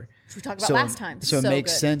power. Which we talked about last time. So it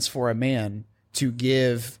makes sense for a man to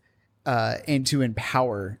give and to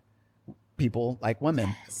empower people like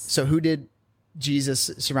women. Yes. So who did Jesus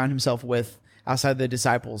surround himself with outside the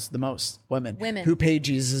disciples the most? Women. Who paid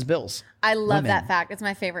Jesus' bills? I love that fact. It's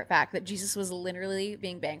my favorite fact that Jesus was literally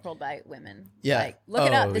being bankrolled by women. Yeah. Like, look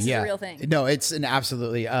it up. This is a real thing. No, it's an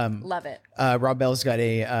absolutely love it. Rob Bell's got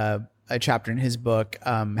a chapter in his book,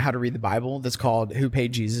 How to Read the Bible, that's called Who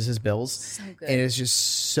Paid Jesus' Bills. So good. And it's just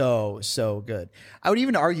so good. I would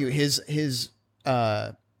even argue his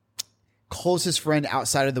closest friend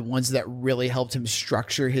outside of the ones that really helped him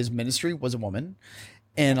structure his ministry was a woman.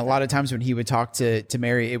 And a lot of times when he would talk to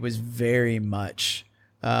Mary, it was very much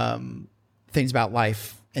things about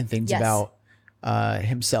life and things about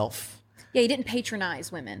himself. Yeah, he didn't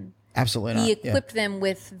patronize women. Absolutely not. He equipped them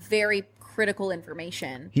with very critical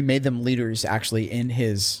information. He made them leaders actually in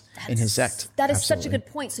his sect. That is such a good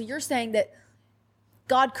point. So you're saying that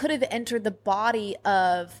God could have entered the body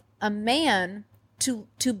of a man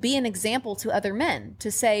to be an example to other men,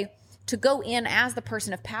 to go in as the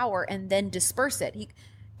person of power and then disperse it.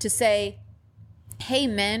 To say, hey,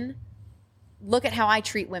 men, look at how I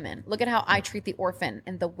treat women. Look at how I treat the orphan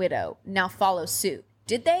and the widow. Now follow suit.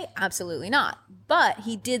 Did they? Absolutely not. But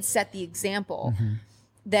he did set the example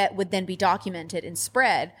that would then be documented and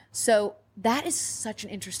spread. So that is such an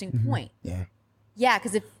interesting point. Yeah. Yeah,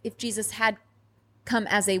 because if Jesus had come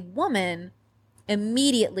as a woman,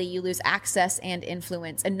 immediately you lose access and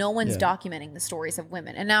influence, and no one's documenting the stories of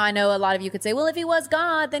women. And now I know a lot of you could say, well, if he was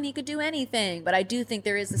God, then he could do anything. But I do think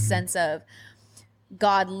there is a sense of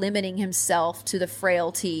God limiting himself to the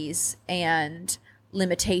frailties and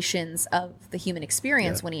limitations of the human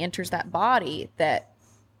experience when he enters that body that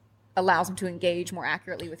allows him to engage more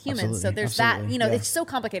accurately with humans. So there's that, it's so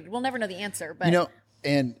complicated. We'll never know the answer, but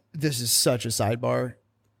and this is such a sidebar.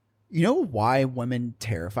 You know why women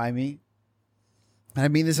terrify me? And I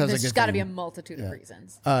mean this as like there's got to be a multitude of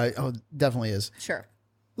reasons. Definitely is. Sure.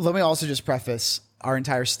 Let me also just preface our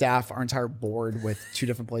entire staff, our entire board with two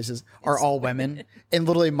different places are all women. And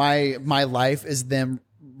literally my life is them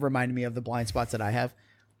reminding me of the blind spots that I have.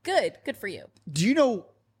 Good for you. Do you know,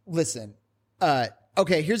 listen,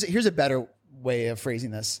 okay, here's a better way of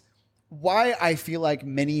phrasing this. Why I feel like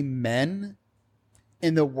many men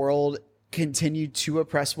in the world continue to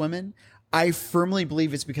oppress women, I firmly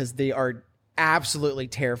believe it's because they are absolutely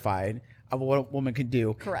terrified of what a woman can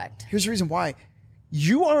do. Correct. Here's the reason why.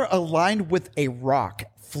 You are aligned with a rock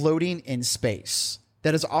floating in space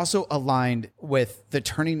that is also aligned with the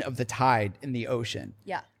turning of the tide in the ocean.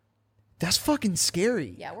 Yeah. That's fucking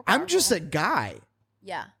scary. Yeah, we're I'm just a guy.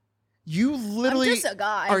 Yeah. You literally I'm just a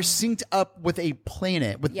guy. are synced up with a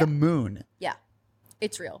planet, with the moon. Yeah.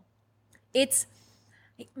 It's real. Here's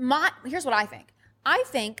what I think. I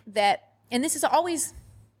think that, and this is always,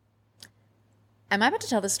 am I about to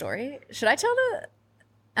tell the story? Should I tell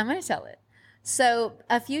I'm going to tell it. So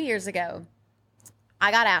a few years ago,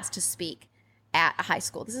 I got asked to speak at a high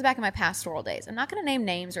school. This is back in my pastoral days. I'm not going to name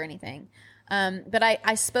names or anything, but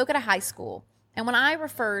I spoke at a high school. And when I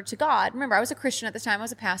referred to God, remember, I was a Christian at the time. I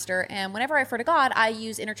was a pastor. And whenever I refer to God, I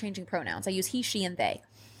use interchanging pronouns. I use he, she, and they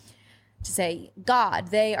to say,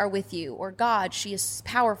 God, they are with you. Or God, she is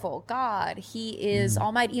powerful. God, he is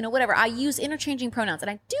almighty. Whatever. I use interchanging pronouns.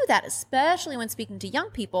 And I do that especially when speaking to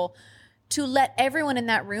young people, to let everyone in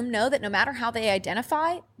that room know that no matter how they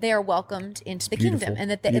identify, they are welcomed into the kingdom, and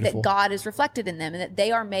that God is reflected in them, and that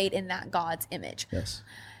they are made in that God's image. Yes.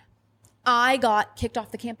 I got kicked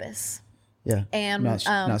off the campus. Yeah. And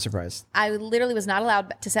not surprised. I literally was not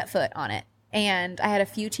allowed to set foot on it. And I had a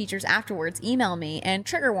few teachers afterwards email me and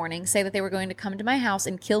trigger warning, say that they were going to come to my house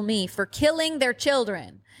and kill me for killing their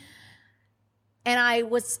children. And I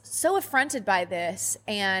was so affronted by this,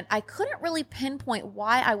 and I couldn't really pinpoint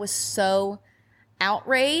why I was so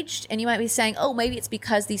outraged. And you might be saying, oh, maybe it's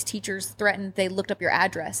because these teachers threatened, they looked up your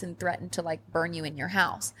address and threatened to like burn you in your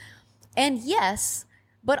house. And yes,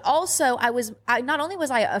 but also I not only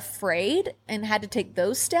was I afraid and had to take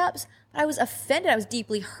those steps, but I was offended. I was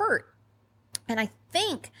deeply hurt. And I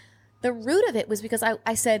think the root of it was because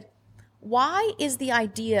I said, why is the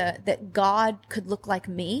idea that God could look like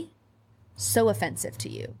me so offensive to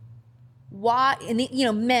you? Why?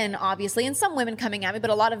 And men obviously, and some women coming at me,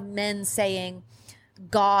 but a lot of men saying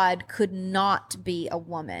God could not be a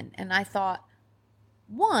woman. And I thought,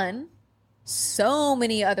 one, so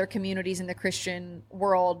many other communities in the Christian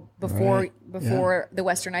world before the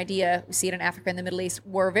Western idea, we see it in Africa and the Middle East,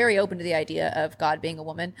 were very open to the idea of God being a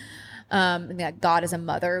woman, and that God is a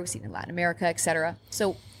mother. We see it in Latin America, etc.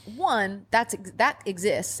 So one, that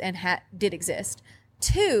exists and did exist.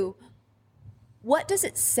 Two, what does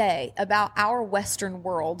it say about our Western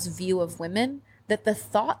world's view of women that the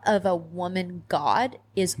thought of a woman God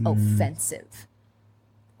is offensive?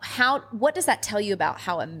 What does that tell you about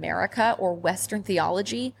how America or Western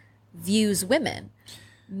theology views women?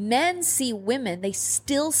 Men see women, they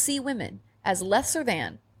still see women as lesser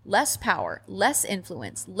than, less power, less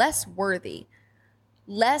influence, less worthy,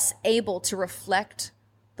 less able to reflect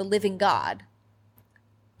the living God,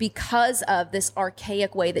 because of this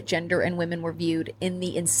archaic way that gender and women were viewed in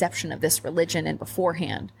the inception of this religion and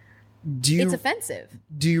beforehand. It's offensive.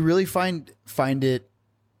 Do you really find it?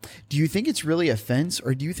 Do you think it's really offense,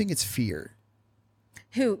 or do you think it's fear?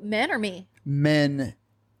 Who, men or me? Men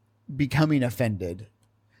becoming offended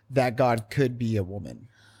that God could be a woman.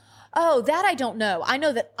 Oh, that I don't know. I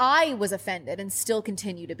know that I was offended and still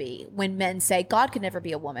continue to be when men say God could never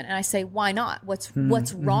be a woman. And I say, why not? What's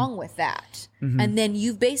wrong with that? Mm-hmm. And then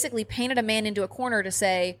you've basically painted a man into a corner to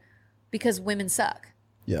say, because women suck.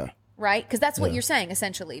 Yeah. Right? Because that's what you're saying,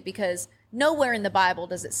 essentially. Because nowhere in the Bible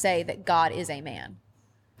does it say that God is a man.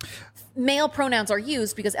 Male pronouns are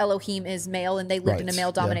used because Elohim is male and they lived in a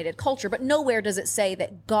male-dominated culture. But nowhere does it say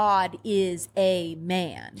that God is a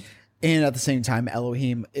man. And at the same time,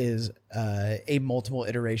 Elohim is a multiple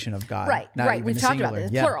iteration of God. Right, right. We've talked about this.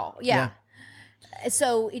 Plural. Yeah.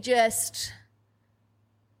 So it just,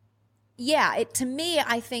 to me,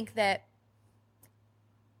 I think that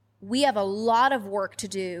we have a lot of work to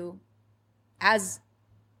do as,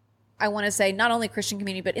 I want to say, not only Christian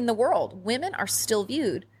community, but in the world. Women are still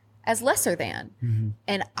viewed as lesser than. Mm-hmm.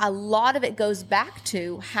 And a lot of it goes back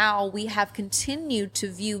to how we have continued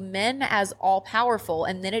to view men as all powerful.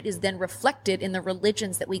 And then it is then reflected in the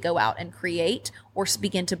religions that we go out and create or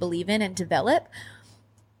begin to believe in and develop.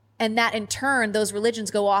 And that in turn, those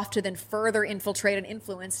religions go off to then further infiltrate and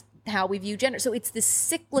influence how we view gender. So it's this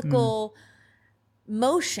cyclical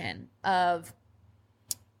motion of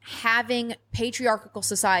having patriarchal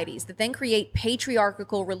societies that then create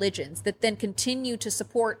patriarchal religions that then continue to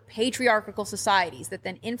support patriarchal societies that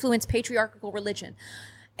then influence patriarchal religion.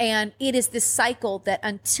 And it is this cycle that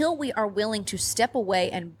until we are willing to step away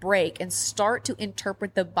and break and start to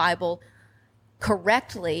interpret the Bible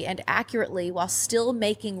correctly and accurately while still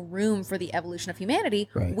making room for the evolution of humanity,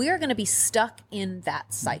 we are going to be stuck in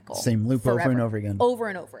that cycle. Same loop forever. Over and over again. Over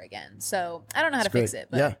and over again. So I don't know how to fix it.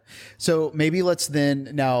 But. Yeah. So maybe let's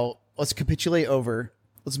capitulate over.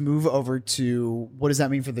 Let's move over to what does that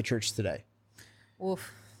mean for the church today?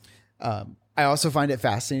 Oof. I also find it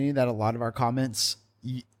fascinating that a lot of our comments,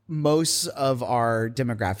 most of our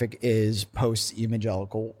demographic is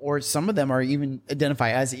post-evangelical, or some of them are even identify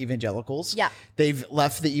as evangelicals. Yeah. They've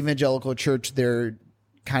left the evangelical church. They're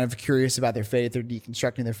kind of curious about their faith. They're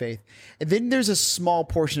deconstructing their faith. And then there's a small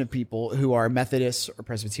portion of people who are Methodist or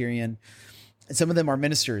Presbyterian, and some of them are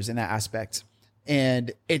ministers in that aspect.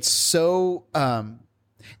 And it's so,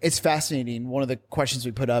 it's fascinating. One of the questions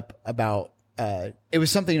we put up about, it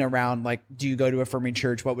was something around like, do you go to affirming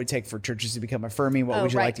church? What would it take for churches to become affirming? What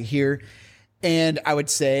would you like to hear? And I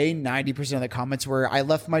would say 90% of the comments were, I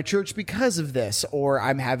left my church because of this, or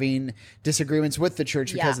I'm having disagreements with the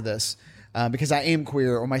church because of this, because I am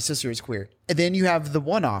queer or my sister is queer. And then you have the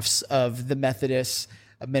one-offs of the Methodist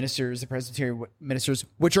ministers, the Presbyterian ministers,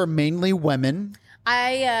 which are mainly women.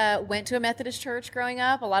 I went to a Methodist church growing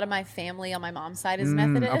up. A lot of my family on my mom's side is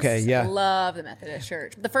Methodist. Okay, yeah. I love the Methodist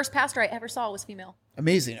church. The first pastor I ever saw was female.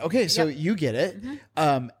 Amazing. Okay, so you get it.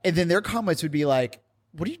 Mm-hmm. And then their comments would be like,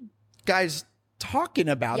 what are you guys talking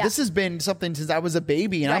about? Yeah. This has been something since I was a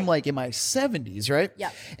baby, and I'm like in my 70s, right?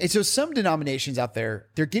 Yeah. And so some denominations out there,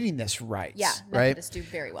 they're getting this right. Yeah, Methodists do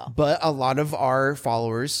very well. But a lot of our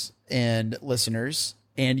followers and listeners,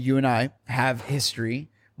 and you and I, have history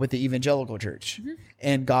with the evangelical church,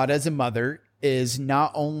 and God as a mother is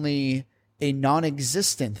not only a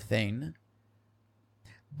non-existent thing,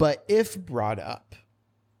 but if brought up,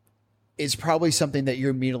 is probably something that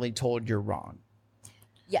you're immediately told you're wrong.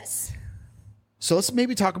 Yes. So let's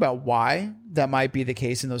maybe talk about why that might be the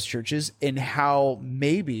case in those churches and how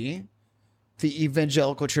maybe the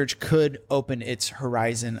evangelical church could open its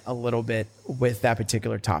horizon a little bit with that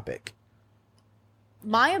particular topic.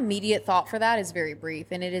 My immediate thought for that is very brief,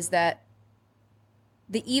 and it is that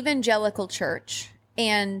the evangelical church,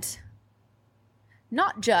 and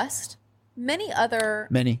not just, many other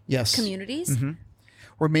yes, communities. Mm-hmm.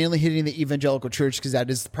 We're mainly hitting the evangelical church because that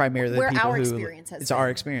is primarily where people our who experience has it's been. our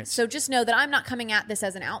experience. So just know that I'm not coming at this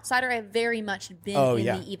as an outsider. I've very much been in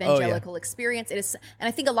the evangelical experience. It is, and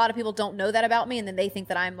I think a lot of people don't know that about me, and then they think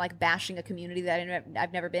that I'm like bashing a community that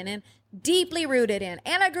I've never been in, deeply rooted in,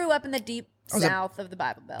 and I grew up in the deep south of the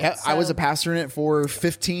Bible Belt. Yeah, I was a pastor in it for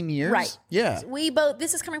 15 years. Right. Yeah. We both.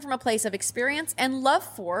 This is coming from a place of experience and love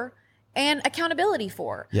for, and accountability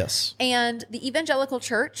for. Yes. And the evangelical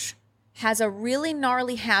church has a really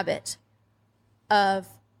gnarly habit of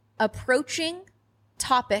approaching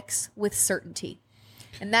topics with certainty.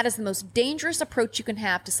 And that is the most dangerous approach you can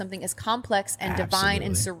have to something as complex and divine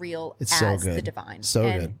and surreal as the divine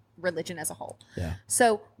and religion as a whole. Yeah.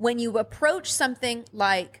 So when you approach something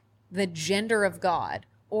like the gender of God,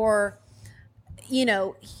 or, you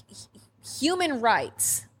know, human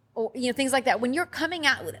rights, or, you know, things like that, when you're coming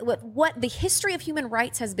out with what the history of human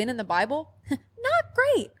rights has been in the Bible, not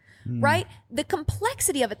great. Right? The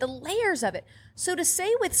complexity of it, the layers of it. So to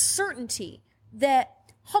say with certainty that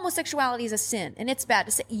homosexuality is a sin and it's bad,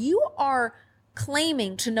 to say you are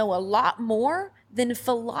claiming to know a lot more than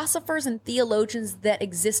philosophers and theologians that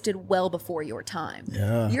existed well before your time.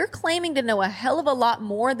 Yeah. You're claiming to know a hell of a lot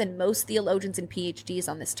more than most theologians and PhDs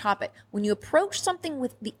on this topic. When you approach something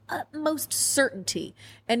with the utmost certainty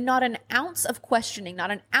and not an ounce of questioning,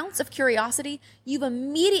 not an ounce of curiosity, you've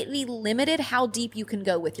immediately limited how deep you can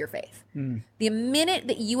go with your faith. The minute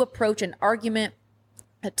that you approach an argument,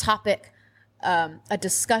 a topic, a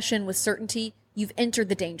discussion with certainty, you've entered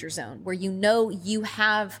the danger zone where you know you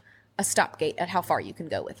have a stopgate at how far you can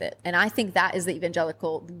go with it. And I think that is the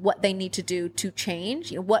evangelical, what they need to do to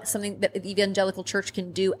change, you know, what something that the evangelical church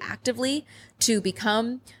can do actively to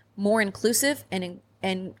become more inclusive and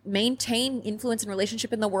maintain influence and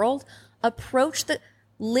relationship in the world.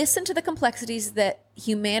 Listen to the complexities that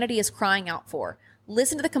humanity is crying out for.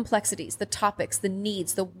 Listen to the complexities, the topics, the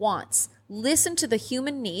needs, the wants. Listen to the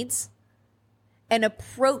human needs and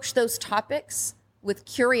approach those topics with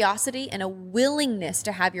curiosity and a willingness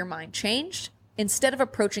to have your mind changed instead of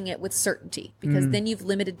approaching it with certainty, because then you've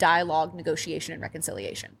limited dialogue, negotiation, and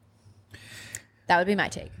reconciliation. That would be my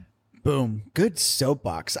take. Boom. Good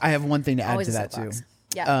soapbox. I have one thing to add to that too.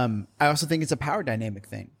 Yeah. I also think it's a power dynamic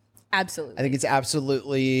thing. Absolutely. I think it's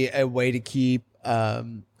absolutely a way to keep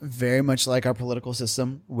very much like our political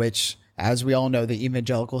system, which, as we all know, the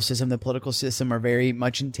evangelical system, the political system are very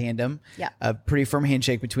much in tandem. Yeah. A pretty firm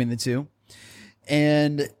handshake between the two.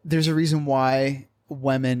 And there's a reason why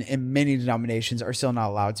women in many denominations are still not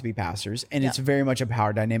allowed to be pastors. And it's very much a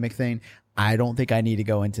power dynamic thing. I don't think I need to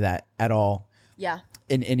go into that at all. Yeah.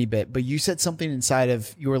 In any bit. But you said something inside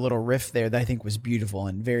of your little riff there that I think was beautiful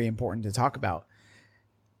and very important to talk about.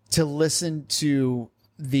 To listen to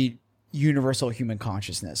the universal human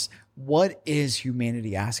consciousness. What is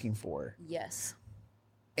humanity asking for? Yes.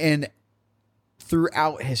 And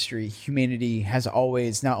throughout history, humanity has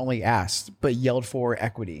always not only asked, but yelled for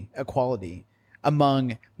equity, equality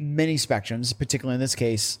among many spectrums, particularly in this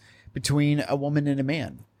case, between a woman and a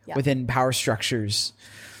man within power structures.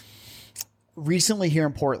 Recently here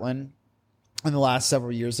in Portland, in the last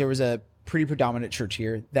several years, there was a pretty predominant church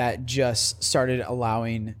here that just started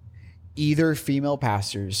allowing either female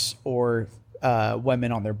pastors or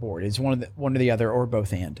women on their board. It's one or the other, or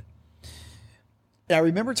both and. I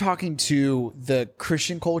remember talking to the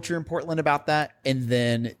Christian culture in Portland about that, and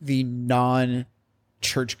then the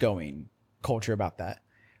non-church going culture about that.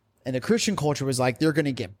 And the Christian culture was like, they're going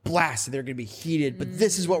to get blasted. They're going to be heated, but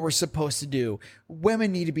this is what we're supposed to do.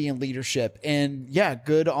 Women need to be in leadership. And yeah,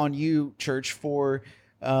 good on you, church, for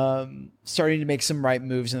starting to make some right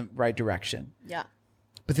moves in the right direction. Yeah.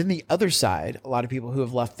 But then the other side, a lot of people who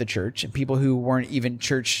have left the church and people who weren't even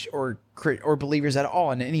church or believers at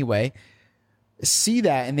all in any way, see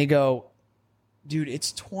that and they go, dude,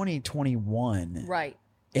 it's 2021. Right.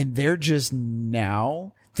 And they're just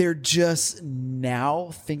now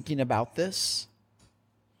thinking about this.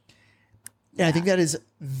 And I think that is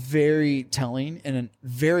very telling and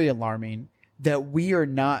very alarming that we are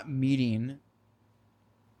not meeting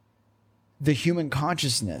the human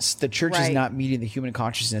consciousness. The church is Right. not meeting the human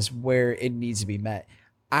consciousness where it needs to be met.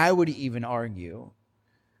 I would even argue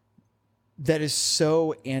that is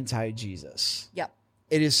so anti-Jesus. Yep.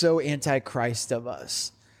 It is so anti-Christ of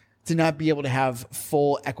us to not be able to have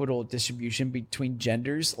full equitable distribution between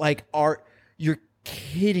genders. Like, you're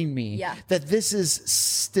kidding me Yeah. that this is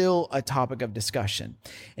still a topic of discussion.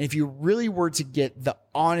 And if you really were to get the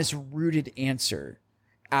honest, rooted answer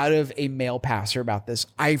out of a male pastor about this,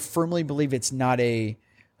 I firmly believe it's not the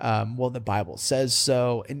Bible says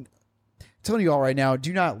so. And I'm telling you all right now,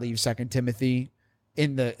 do not leave 2 Timothy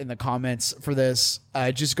in the comments for this.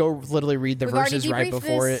 Just go literally read the We've verses already right debriefed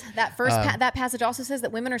before this. it. That that passage also says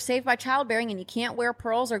that women are saved by childbearing, and you can't wear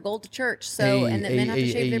pearls or gold to church. So, and that men have to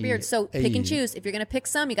shave their beards. So pick and choose. If you're going to pick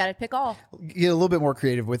some, you got to pick all. Get a little bit more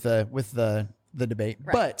creative with the debate,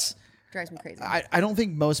 Right. but Drives me crazy. I don't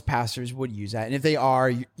think most pastors would use that. And if they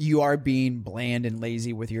are, you are being bland and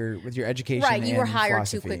lazy with your education. Right, you were and hired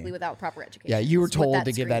philosophy. too quickly without proper education. Yeah, you were That's what told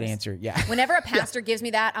to give that screams. answer. Yeah. Whenever a pastor gives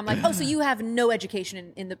me that, I'm like, oh, so you have no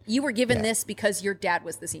education in the. You were given this because your dad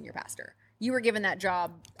was the senior pastor. You were given that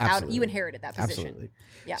job out. Absolutely. You inherited that position. Absolutely.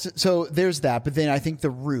 Yeah. So there's that. But then I think the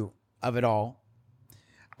root of it all,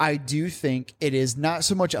 I do think it is not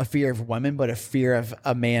so much a fear of women, but a fear of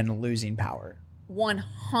a man losing power.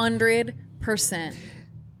 100%.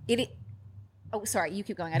 Oh, sorry. You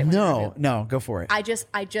keep going. I didn't want to interrupt you. No, go for it. I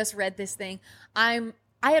just read this thing. I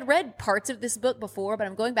had read parts of this book before, but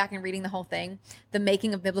I'm going back and reading the whole thing. The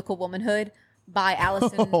Making of Biblical Womanhood by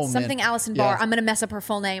Allison, Allison Barr. Yeah. I'm going to mess up her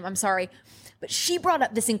full name. I'm sorry. But she brought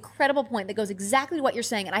up this incredible point that goes exactly what you're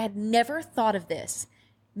saying. And I had never thought of this.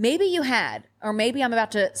 Maybe you had, or maybe I'm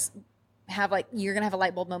about to have you're going to have a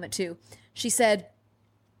light bulb moment too. She said,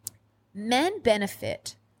 men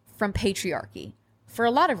benefit from patriarchy for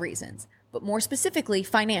a lot of reasons, but more specifically,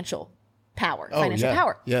 financial power.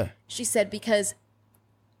 Power. Yeah. She said, because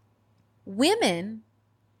women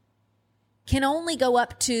can only go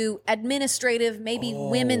up to administrative, maybe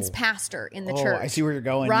women's pastor in the church. I see where you're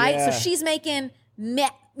going. Right? Yeah. So she's making,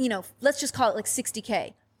 let's just call it like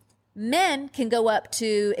 $60K. Men can go up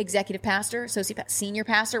to executive pastor, senior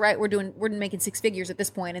pastor, right? We're making six figures at this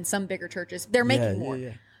point in some bigger churches. They're making more.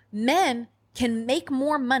 Yeah. Men can make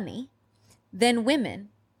more money than women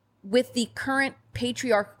with the current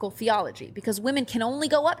patriarchal theology, because women can only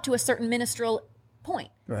go up to a certain ministerial point.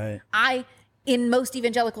 Right. In most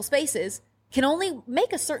evangelical spaces, can only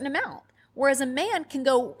make a certain amount, whereas a man can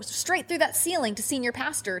go straight through that ceiling to senior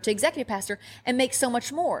pastor, to executive pastor, and make so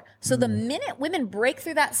much more. So the minute women break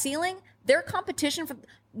through that ceiling,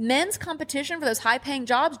 men's competition for those high-paying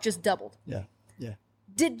jobs just doubled. Yeah.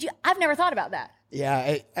 I've never thought about that.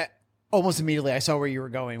 Yeah. I almost immediately I saw where you were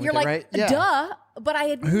going with You're it, like, right? Yeah. duh. But I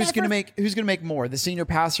had Who's never... gonna make more, the senior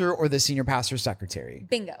pastor or the senior pastor secretary?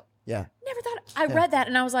 Bingo. Yeah. Never thought. I read that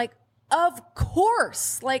and I was like, of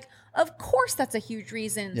course. Of course that's a huge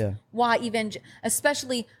reason why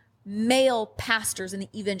especially male pastors in the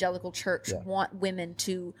evangelical church want women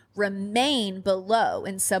to remain below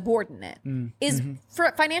and subordinate is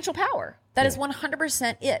for financial power. That is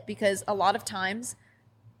 100% it, because a lot of times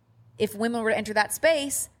if women were to enter that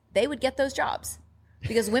space, they would get those jobs,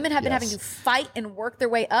 because women have been having to fight and work their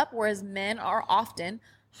way up, whereas men are often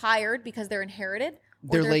hired because they're inherited.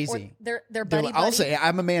 They're lazy. They're buddy. I'll say it.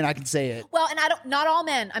 I'm a man. I can say it. Well, and not all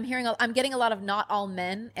men. I'm getting a lot of not all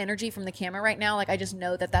men energy from the camera right now. Like, I just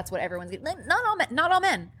know that that's what everyone's getting. Not all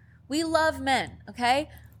men. We love men. Okay.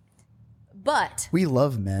 But We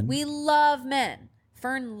love men.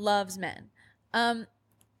 Fern loves men.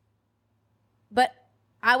 But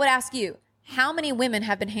I would ask you, how many women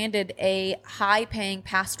have been handed a high paying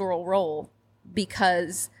pastoral role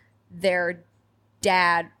because their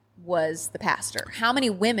dad was the pastor? How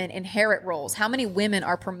many women inherit roles? How many women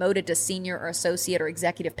are promoted to senior or associate or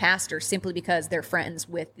executive pastor simply because they're friends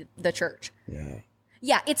with the church?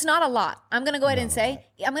 Yeah, it's not a lot. I'm going to go ahead and say,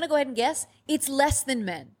 I'm going to go ahead and guess, it's less than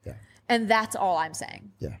men. Yeah. And that's all I'm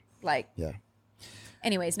saying. Yeah.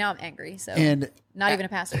 Anyways, now I'm angry. So And not even a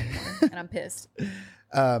pastor anymore. And I'm pissed.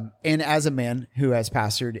 And as a man who has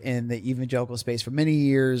pastored in the evangelical space for many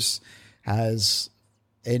years, has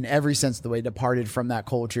in every sense of the way departed from that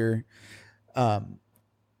culture.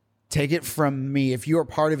 Take it from me, if you are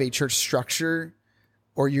part of a church structure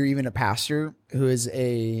or you're even a pastor who is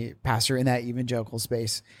a pastor in that evangelical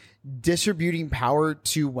space, distributing power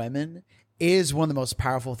to women is one of the most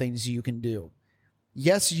powerful things you can do.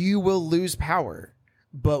 Yes, you will lose power,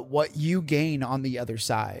 but what you gain on the other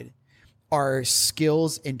side are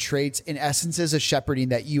skills and traits and essences of shepherding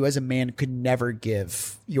that you as a man could never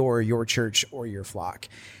give your church or your flock.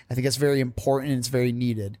 I think that's very important and it's very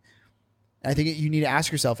needed. I think you need to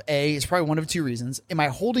ask yourself, A, it's probably one of two reasons. Am I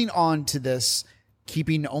holding on to this,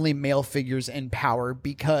 keeping only male figures in power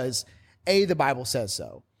because A, the Bible says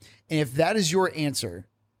so? And if that is your answer,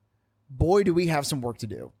 boy, do we have some work to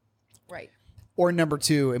do. Right. Or number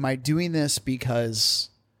two, am I doing this because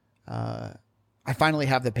I finally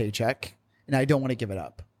have the paycheck and I don't want to give it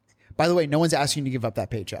up? By the way, no one's asking you to give up that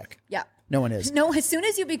paycheck. Yeah. No one is. No, as soon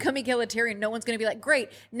as you become egalitarian, no one's going to be like, great,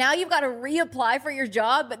 now you've got to reapply for your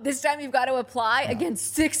job, but this time you've got to apply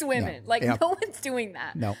against 6 women. No one's doing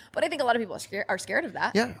that. No. But I think a lot of people are scared of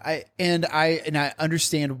that. Yeah. I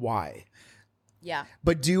understand why. Yeah.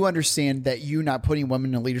 But do understand that you not putting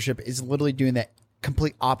women in leadership is literally doing the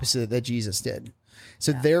complete opposite that Jesus did.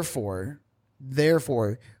 So therefore,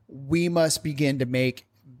 we must begin to make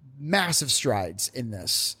massive strides in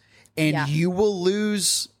this. And you will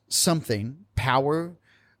lose something, power,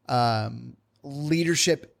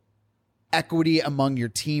 leadership, equity among your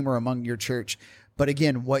team or among your church. But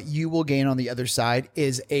again, what you will gain on the other side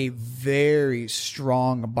is a very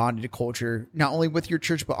strong bonded culture, not only with your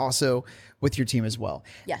church, but also with your team as well.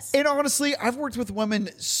 Yes. And honestly, I've worked with women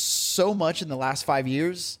so much in the last 5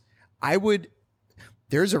 years.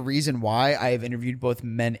 There's a reason why I have interviewed both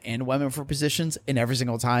men and women for positions, and every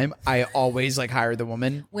single time I always hire the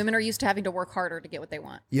woman. Women are used to having to work harder to get what they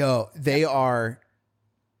want. Yo, they are.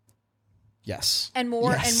 Yes. And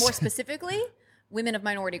more specifically, women of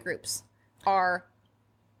minority groups are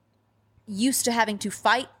used to having to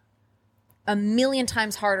fight a million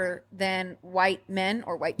times harder than white men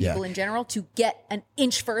or white people in general to get an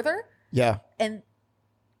inch further. Yeah. And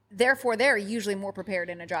therefore, they're usually more prepared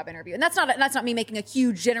in a job interview. And that's not me making a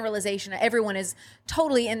huge generalization. Everyone is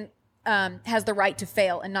totally has the right to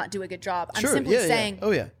fail and not do a good job. I'm simply saying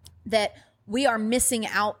that we are missing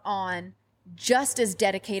out on just as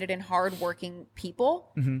dedicated and hardworking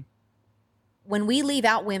people. Mm-hmm. When we leave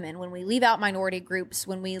out women, when we leave out minority groups,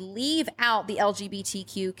 when we leave out the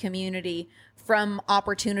LGBTQ community from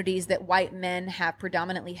opportunities that white men have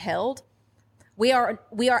predominantly held, we are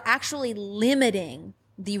actually limiting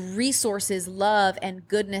the resources, love, and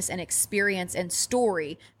goodness and experience and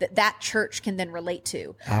story that church can then relate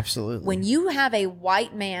to. Absolutely. When you have a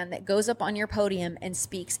white man that goes up on your podium and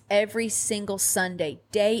speaks every single Sunday,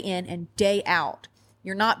 day in and day out,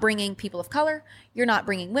 you're not bringing people of color, you're not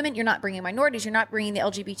bringing women, you're not bringing minorities, you're not bringing the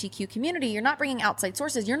LGBTQ community, you're not bringing outside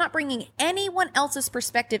sources, you're not bringing anyone else's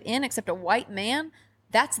perspective in except a white man,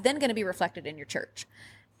 that's then going to be reflected in your church.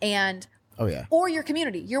 And or your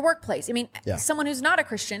community, your workplace. I mean, someone who's not a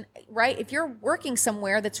Christian, right? If you're working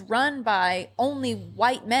somewhere that's run by only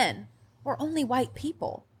white men or only white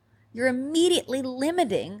people, you're immediately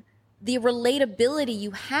limiting the relatability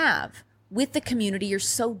you have with the community you're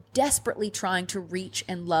so desperately trying to reach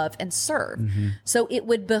and love and serve. Mm-hmm. So it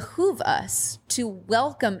would behoove us to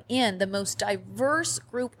welcome in the most diverse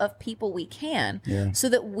group of people we can so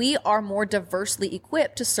that we are more diversely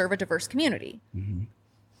equipped to serve a diverse community. Mm-hmm.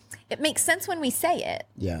 It makes sense when we say it.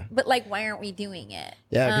 Yeah. But why aren't we doing it?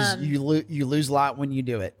 Yeah, because you lose a lot when you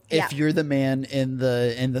do it. If you're the man in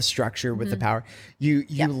the structure with the power, you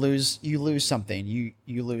lose something.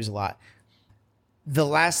 You lose a lot. The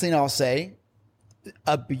last thing I'll say,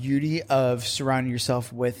 a beauty of surrounding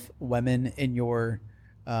yourself with women in your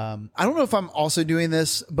I don't know if I'm also doing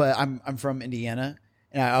this, but I'm from Indiana,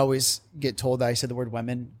 and I always get told that I said the word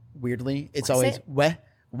women weirdly. It's always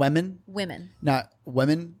women. Women. Not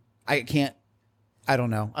women. I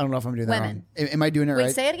don't know. I don't know if I'm doing that wrong. Am I doing it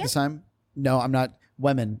right say it again? this time? No, I'm not.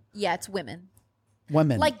 Women. Yeah, it's women.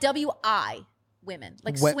 Women. Like W-I, women.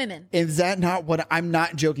 Like swimming. Is that not what I'm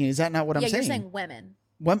not joking? Is that not what I'm saying? Yeah, you're saying women.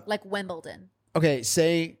 Like Wimbledon. Okay,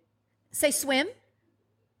 say swim?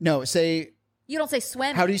 No, say. You don't say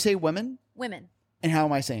swim. How do you say women? Women. And how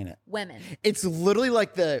am I saying it? Women. It's literally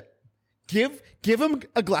like the give him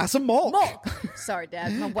a glass of milk. Sorry,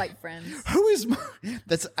 Dad. My white friends. Who is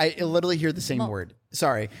that's? I literally hear the same word.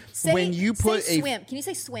 Sorry. When you put swim. Can you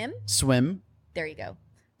say swim? Swim. There you go.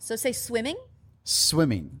 So say swimming.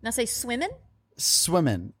 Swimming. Now say swimming.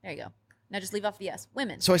 Swimming. There you go. Now just leave off the S.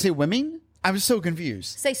 Women. So I say women? I'm so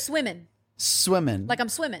confused. Say swimming. Swimming. Like I'm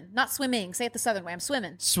swimming, not swimming. Say it the Southern way. I'm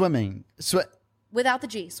swimming. Swimming. Without the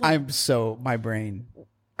G. Swimming. My brain.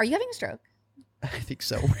 Are you having a stroke? I think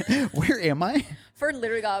so. Where am I? Fern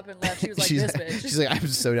literally got up and left. She was like, this bitch. She's like, I'm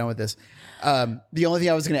so done with this. The only thing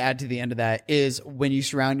I was going to add to the end of that is when you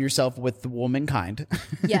surround yourself with the womankind.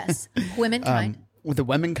 Yes. Womankind. With the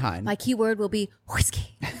womankind. My keyword will be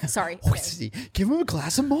whiskey. Sorry. Whiskey. Okay. Give him a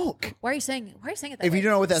glass of milk. Why are you saying it that If way? you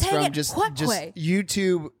don't know what that's from, just way?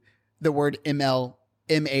 YouTube the word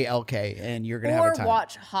MALK and you're going to have a time. Or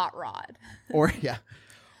watch Hot Rod. Or,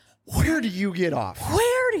 Where do you get off?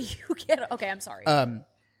 Where do you get? Okay, I'm sorry.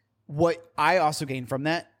 What I also gained from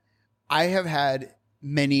that, I have had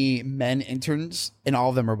many men interns, and all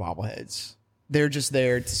of them are bobbleheads. They're just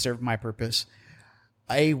there to serve my purpose.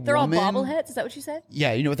 They're all bobbleheads. Is that what you said?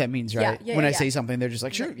 Yeah, you know what that means, right? Yeah, when I yeah. say something, they're just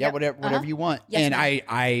like, sure, yeah, Yep. whatever you want. Yes, and ma'am.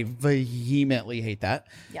 I vehemently hate that.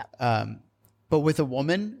 Yeah. But with a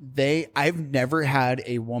woman, I've never had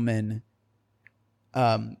a woman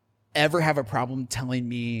ever have a problem telling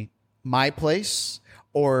me my place,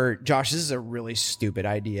 or Josh, this is a really stupid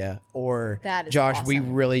idea, or That is Josh, we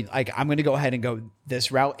awesome. really I'm going to go ahead and go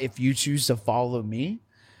this route. If you choose to follow me,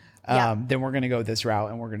 Yeah. then we're going to go this route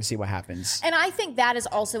and we're going to see what happens. And I think that is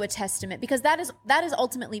also a testament, because that is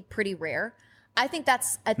ultimately pretty rare. I think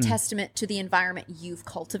that's a testament to the environment you've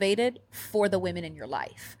cultivated for the women in your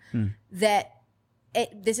life. That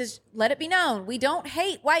let it be known, we don't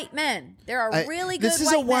hate white men. There are really good. This is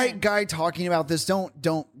white a white men. guy talking about this. We're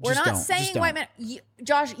We're not saying white men.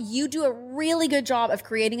 Josh, you do a really good job of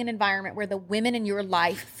creating an environment where the women in your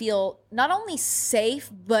life feel not only safe,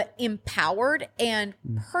 but empowered and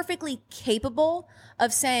perfectly capable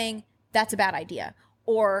of saying, that's a bad idea.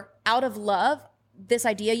 Or out of love, this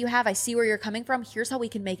idea you have, I see where you're coming from. Here's how we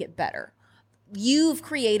can make it better. You've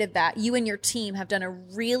created that. You and your team have done a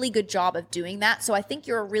really good job of doing that. So I think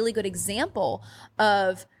you're a really good example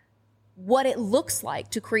of what it looks like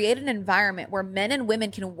to create an environment where men and women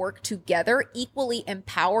can work together, equally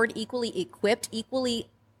empowered, equally equipped, equally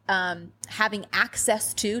having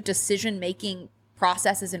access to decision-making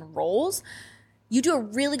processes and roles. You do a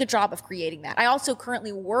really good job of creating that. I also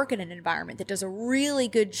currently work in an environment that does a really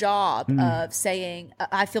good job of saying,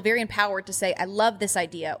 I feel very empowered to say, I love this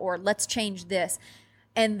idea, or let's change this.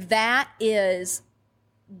 And that is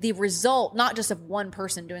the result, not just of one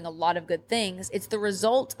person doing a lot of good things. It's the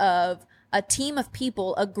result of a team of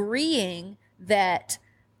people agreeing that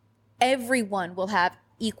everyone will have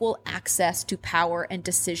equal access to power and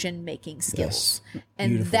decision-making skills. Yes. And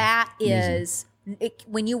Beautiful. that Amazing. is...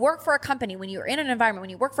 when you work for a company, when you're in an environment, when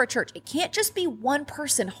you work for a church, it can't just be one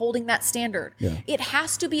person holding that standard. Yeah. It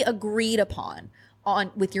has to be agreed upon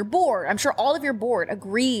with your board. I'm sure all of your board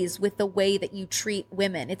agrees with the way that you treat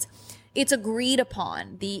women. It's agreed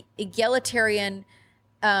upon. The egalitarian,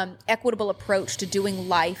 equitable approach to doing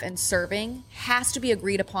life and serving has to be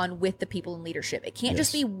agreed upon with the people in leadership. It can't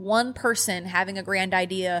just be one person having a grand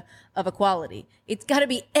idea of equality. It's got to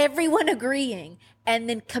be everyone agreeing and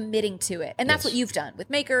then committing to it. And that's what you've done with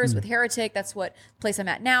Makers, with Heretic. That's what the place I'm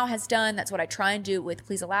at now has done. That's what I try and do with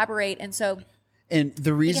Please Elaborate. And so, and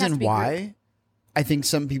the has reason to be why, I think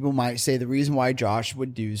some people might say the reason why Josh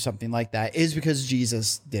would do something like that is because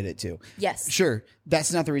Jesus did it too. yes. Sure,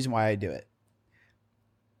 that's not the reason why I do it.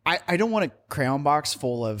 I don't want a crayon box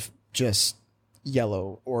full of just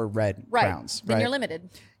yellow or red Right. crayons. Then right? you're limited.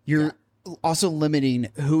 You're also limiting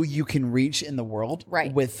who you can reach in the world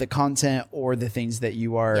Right. with the content or the things that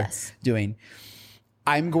you are Yes. doing.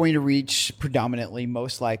 I'm going to reach predominantly,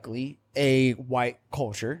 most likely, a white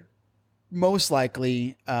culture, most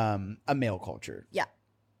likely a male culture. Yeah.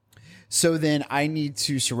 So then I need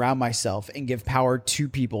to surround myself and give power to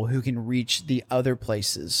people who can reach the other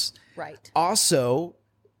places. Right. Also,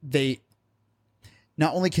 they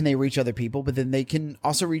not only can they reach other people, but then they can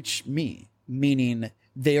also reach me, meaning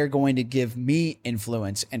they are going to give me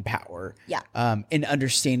influence and power. Yeah. In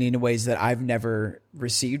understanding in ways that I've never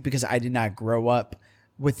received because I did not grow up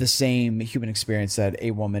with the same human experience that a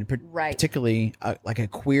woman, Right. particularly like a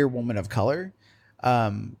queer woman of color,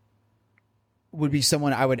 would be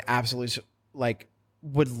someone I would absolutely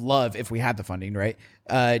would love if we had the funding, right?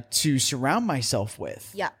 To surround myself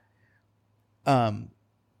with. Yeah.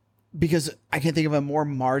 Because I can think of a more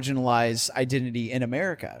marginalized identity in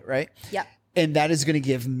America, right? Yeah. And that is going to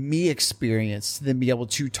give me experience to then be able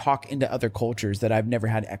to talk into other cultures that I've never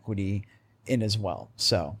had equity in as well.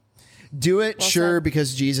 So do it, Well sure, said.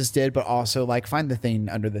 because Jesus did, but also find the thing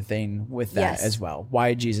under the thing with that Yes. as well.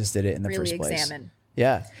 Why Jesus did it in the Really first place. examine.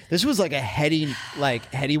 Yeah. This was a heady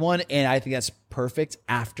one. And I think that's perfect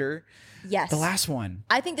after Yes. the last one.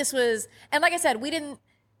 I think this was, and like I said, we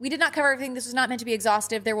did not cover everything. This was not meant to be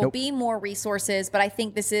exhaustive. There will Nope. be more resources, but I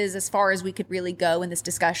think this is as far as we could really go in this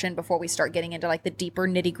discussion before we start getting into the deeper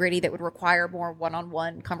nitty gritty that would require more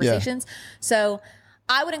one-on-one conversations. So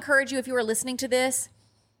I would encourage you, if you are listening to this,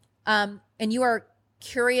 and you are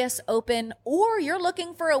curious, open, or you're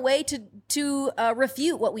looking for a way to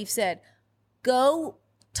refute what we've said, go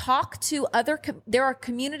talk to other. There are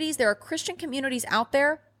communities. There are Christian communities out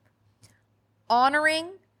there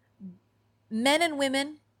honoring men and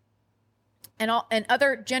women and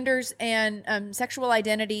other genders and sexual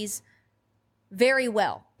identities very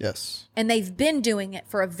well. Yes. And they've been doing it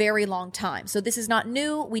for a very long time. So this is not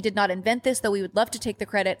new. We did not invent this, though we would love to take the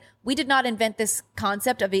credit. We did not invent this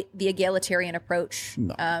concept of the egalitarian approach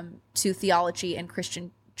to theology and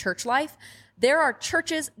Christian church life. There are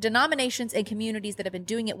churches, denominations, and communities that have been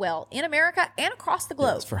doing it well in America and across the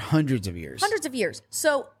globe. Yes, for hundreds of years. Hundreds of years.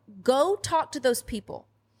 So go talk to those people.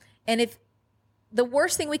 And if the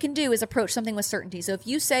worst thing we can do is approach something with certainty. So if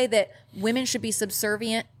you say that women should be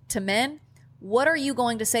subservient to men, what are you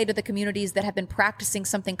going to say to the communities that have been practicing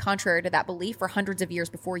something contrary to that belief for hundreds of years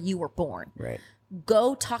before you were born? Right.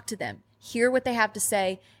 Go talk to them. Hear what they have to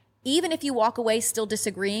say. Even if you walk away still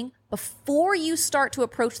disagreeing, before you start to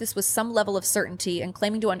approach this with some level of certainty and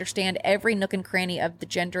claiming to understand every nook and cranny of the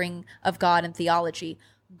gendering of God and theology,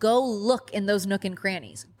 go look in those nook and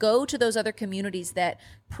crannies. Go to those other communities that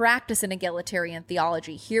practice an egalitarian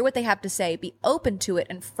theology. Hear what they have to say. Be open to it.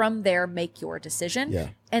 And from there, make your decision. Yeah.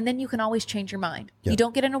 And then you can always change your mind. Yeah. You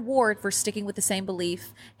don't get an award for sticking with the same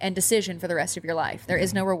belief and decision for the rest of your life. There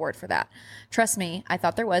is no reward for that. Trust me, I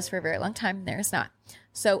thought there was for a very long time. And there is not.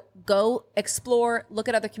 So go explore, look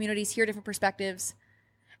at other communities, hear different perspectives,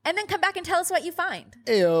 and then come back and tell us what you find.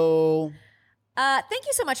 Ayo. Thank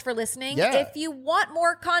you so much for listening. Yeah. If you want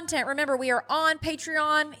more content, remember we are on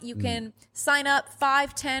Patreon. You can sign up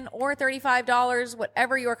 $5, $10, or $35,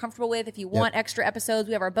 whatever you are comfortable with. If you want extra episodes,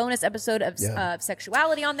 we have our bonus episode of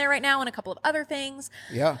sexuality on there right now and a couple of other things.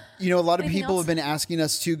 Yeah. You know, a lot of Anything people else? have been asking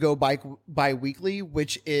us to go bi-weekly,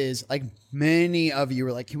 which is like many of you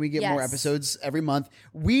were like, can we get more Yes. episodes every month?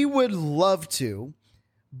 We would love to,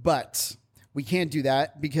 but we can't do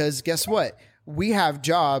that because guess what? We have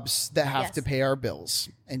jobs that have Yes. to pay our bills.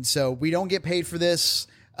 And so we don't get paid for this.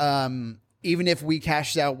 Even if we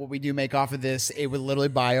cashed out what we do make off of this, it would literally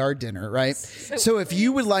buy our dinner, right? So if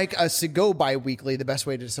you would like us to go bi-weekly, the best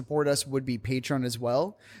way to support us would be Patreon as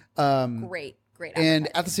well. Great. And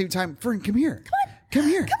at the same time, Fern, come here. Come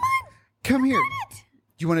here. Come here. Do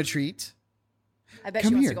you want a treat? I bet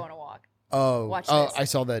Come she wants here. to go on a walk. Oh, Watch oh, this. I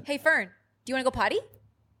saw that. Hey, Fern, do you want to go potty?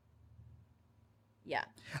 Yeah.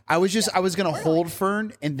 I was going to hold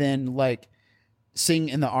Fern and then like sing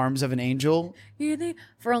In the Arms of an Angel.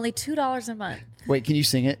 For only $2 a month. Wait, can you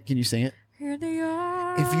sing it? Can you sing it?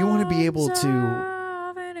 If you want to be able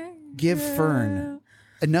to give Fern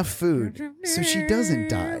enough food so she doesn't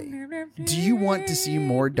die, do you want to see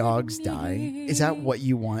more dogs die? Is that what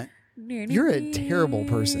you want? You're a terrible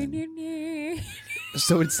person.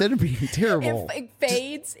 So instead of being terrible, It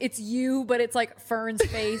fades. It's you, but it's like Fern's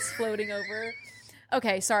face floating over.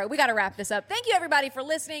 Okay, sorry. We got to wrap this up. Thank you, everybody, for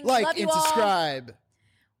listening. like Love you and all. subscribe.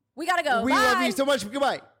 We got to go. We Bye. love you so much.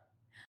 Goodbye.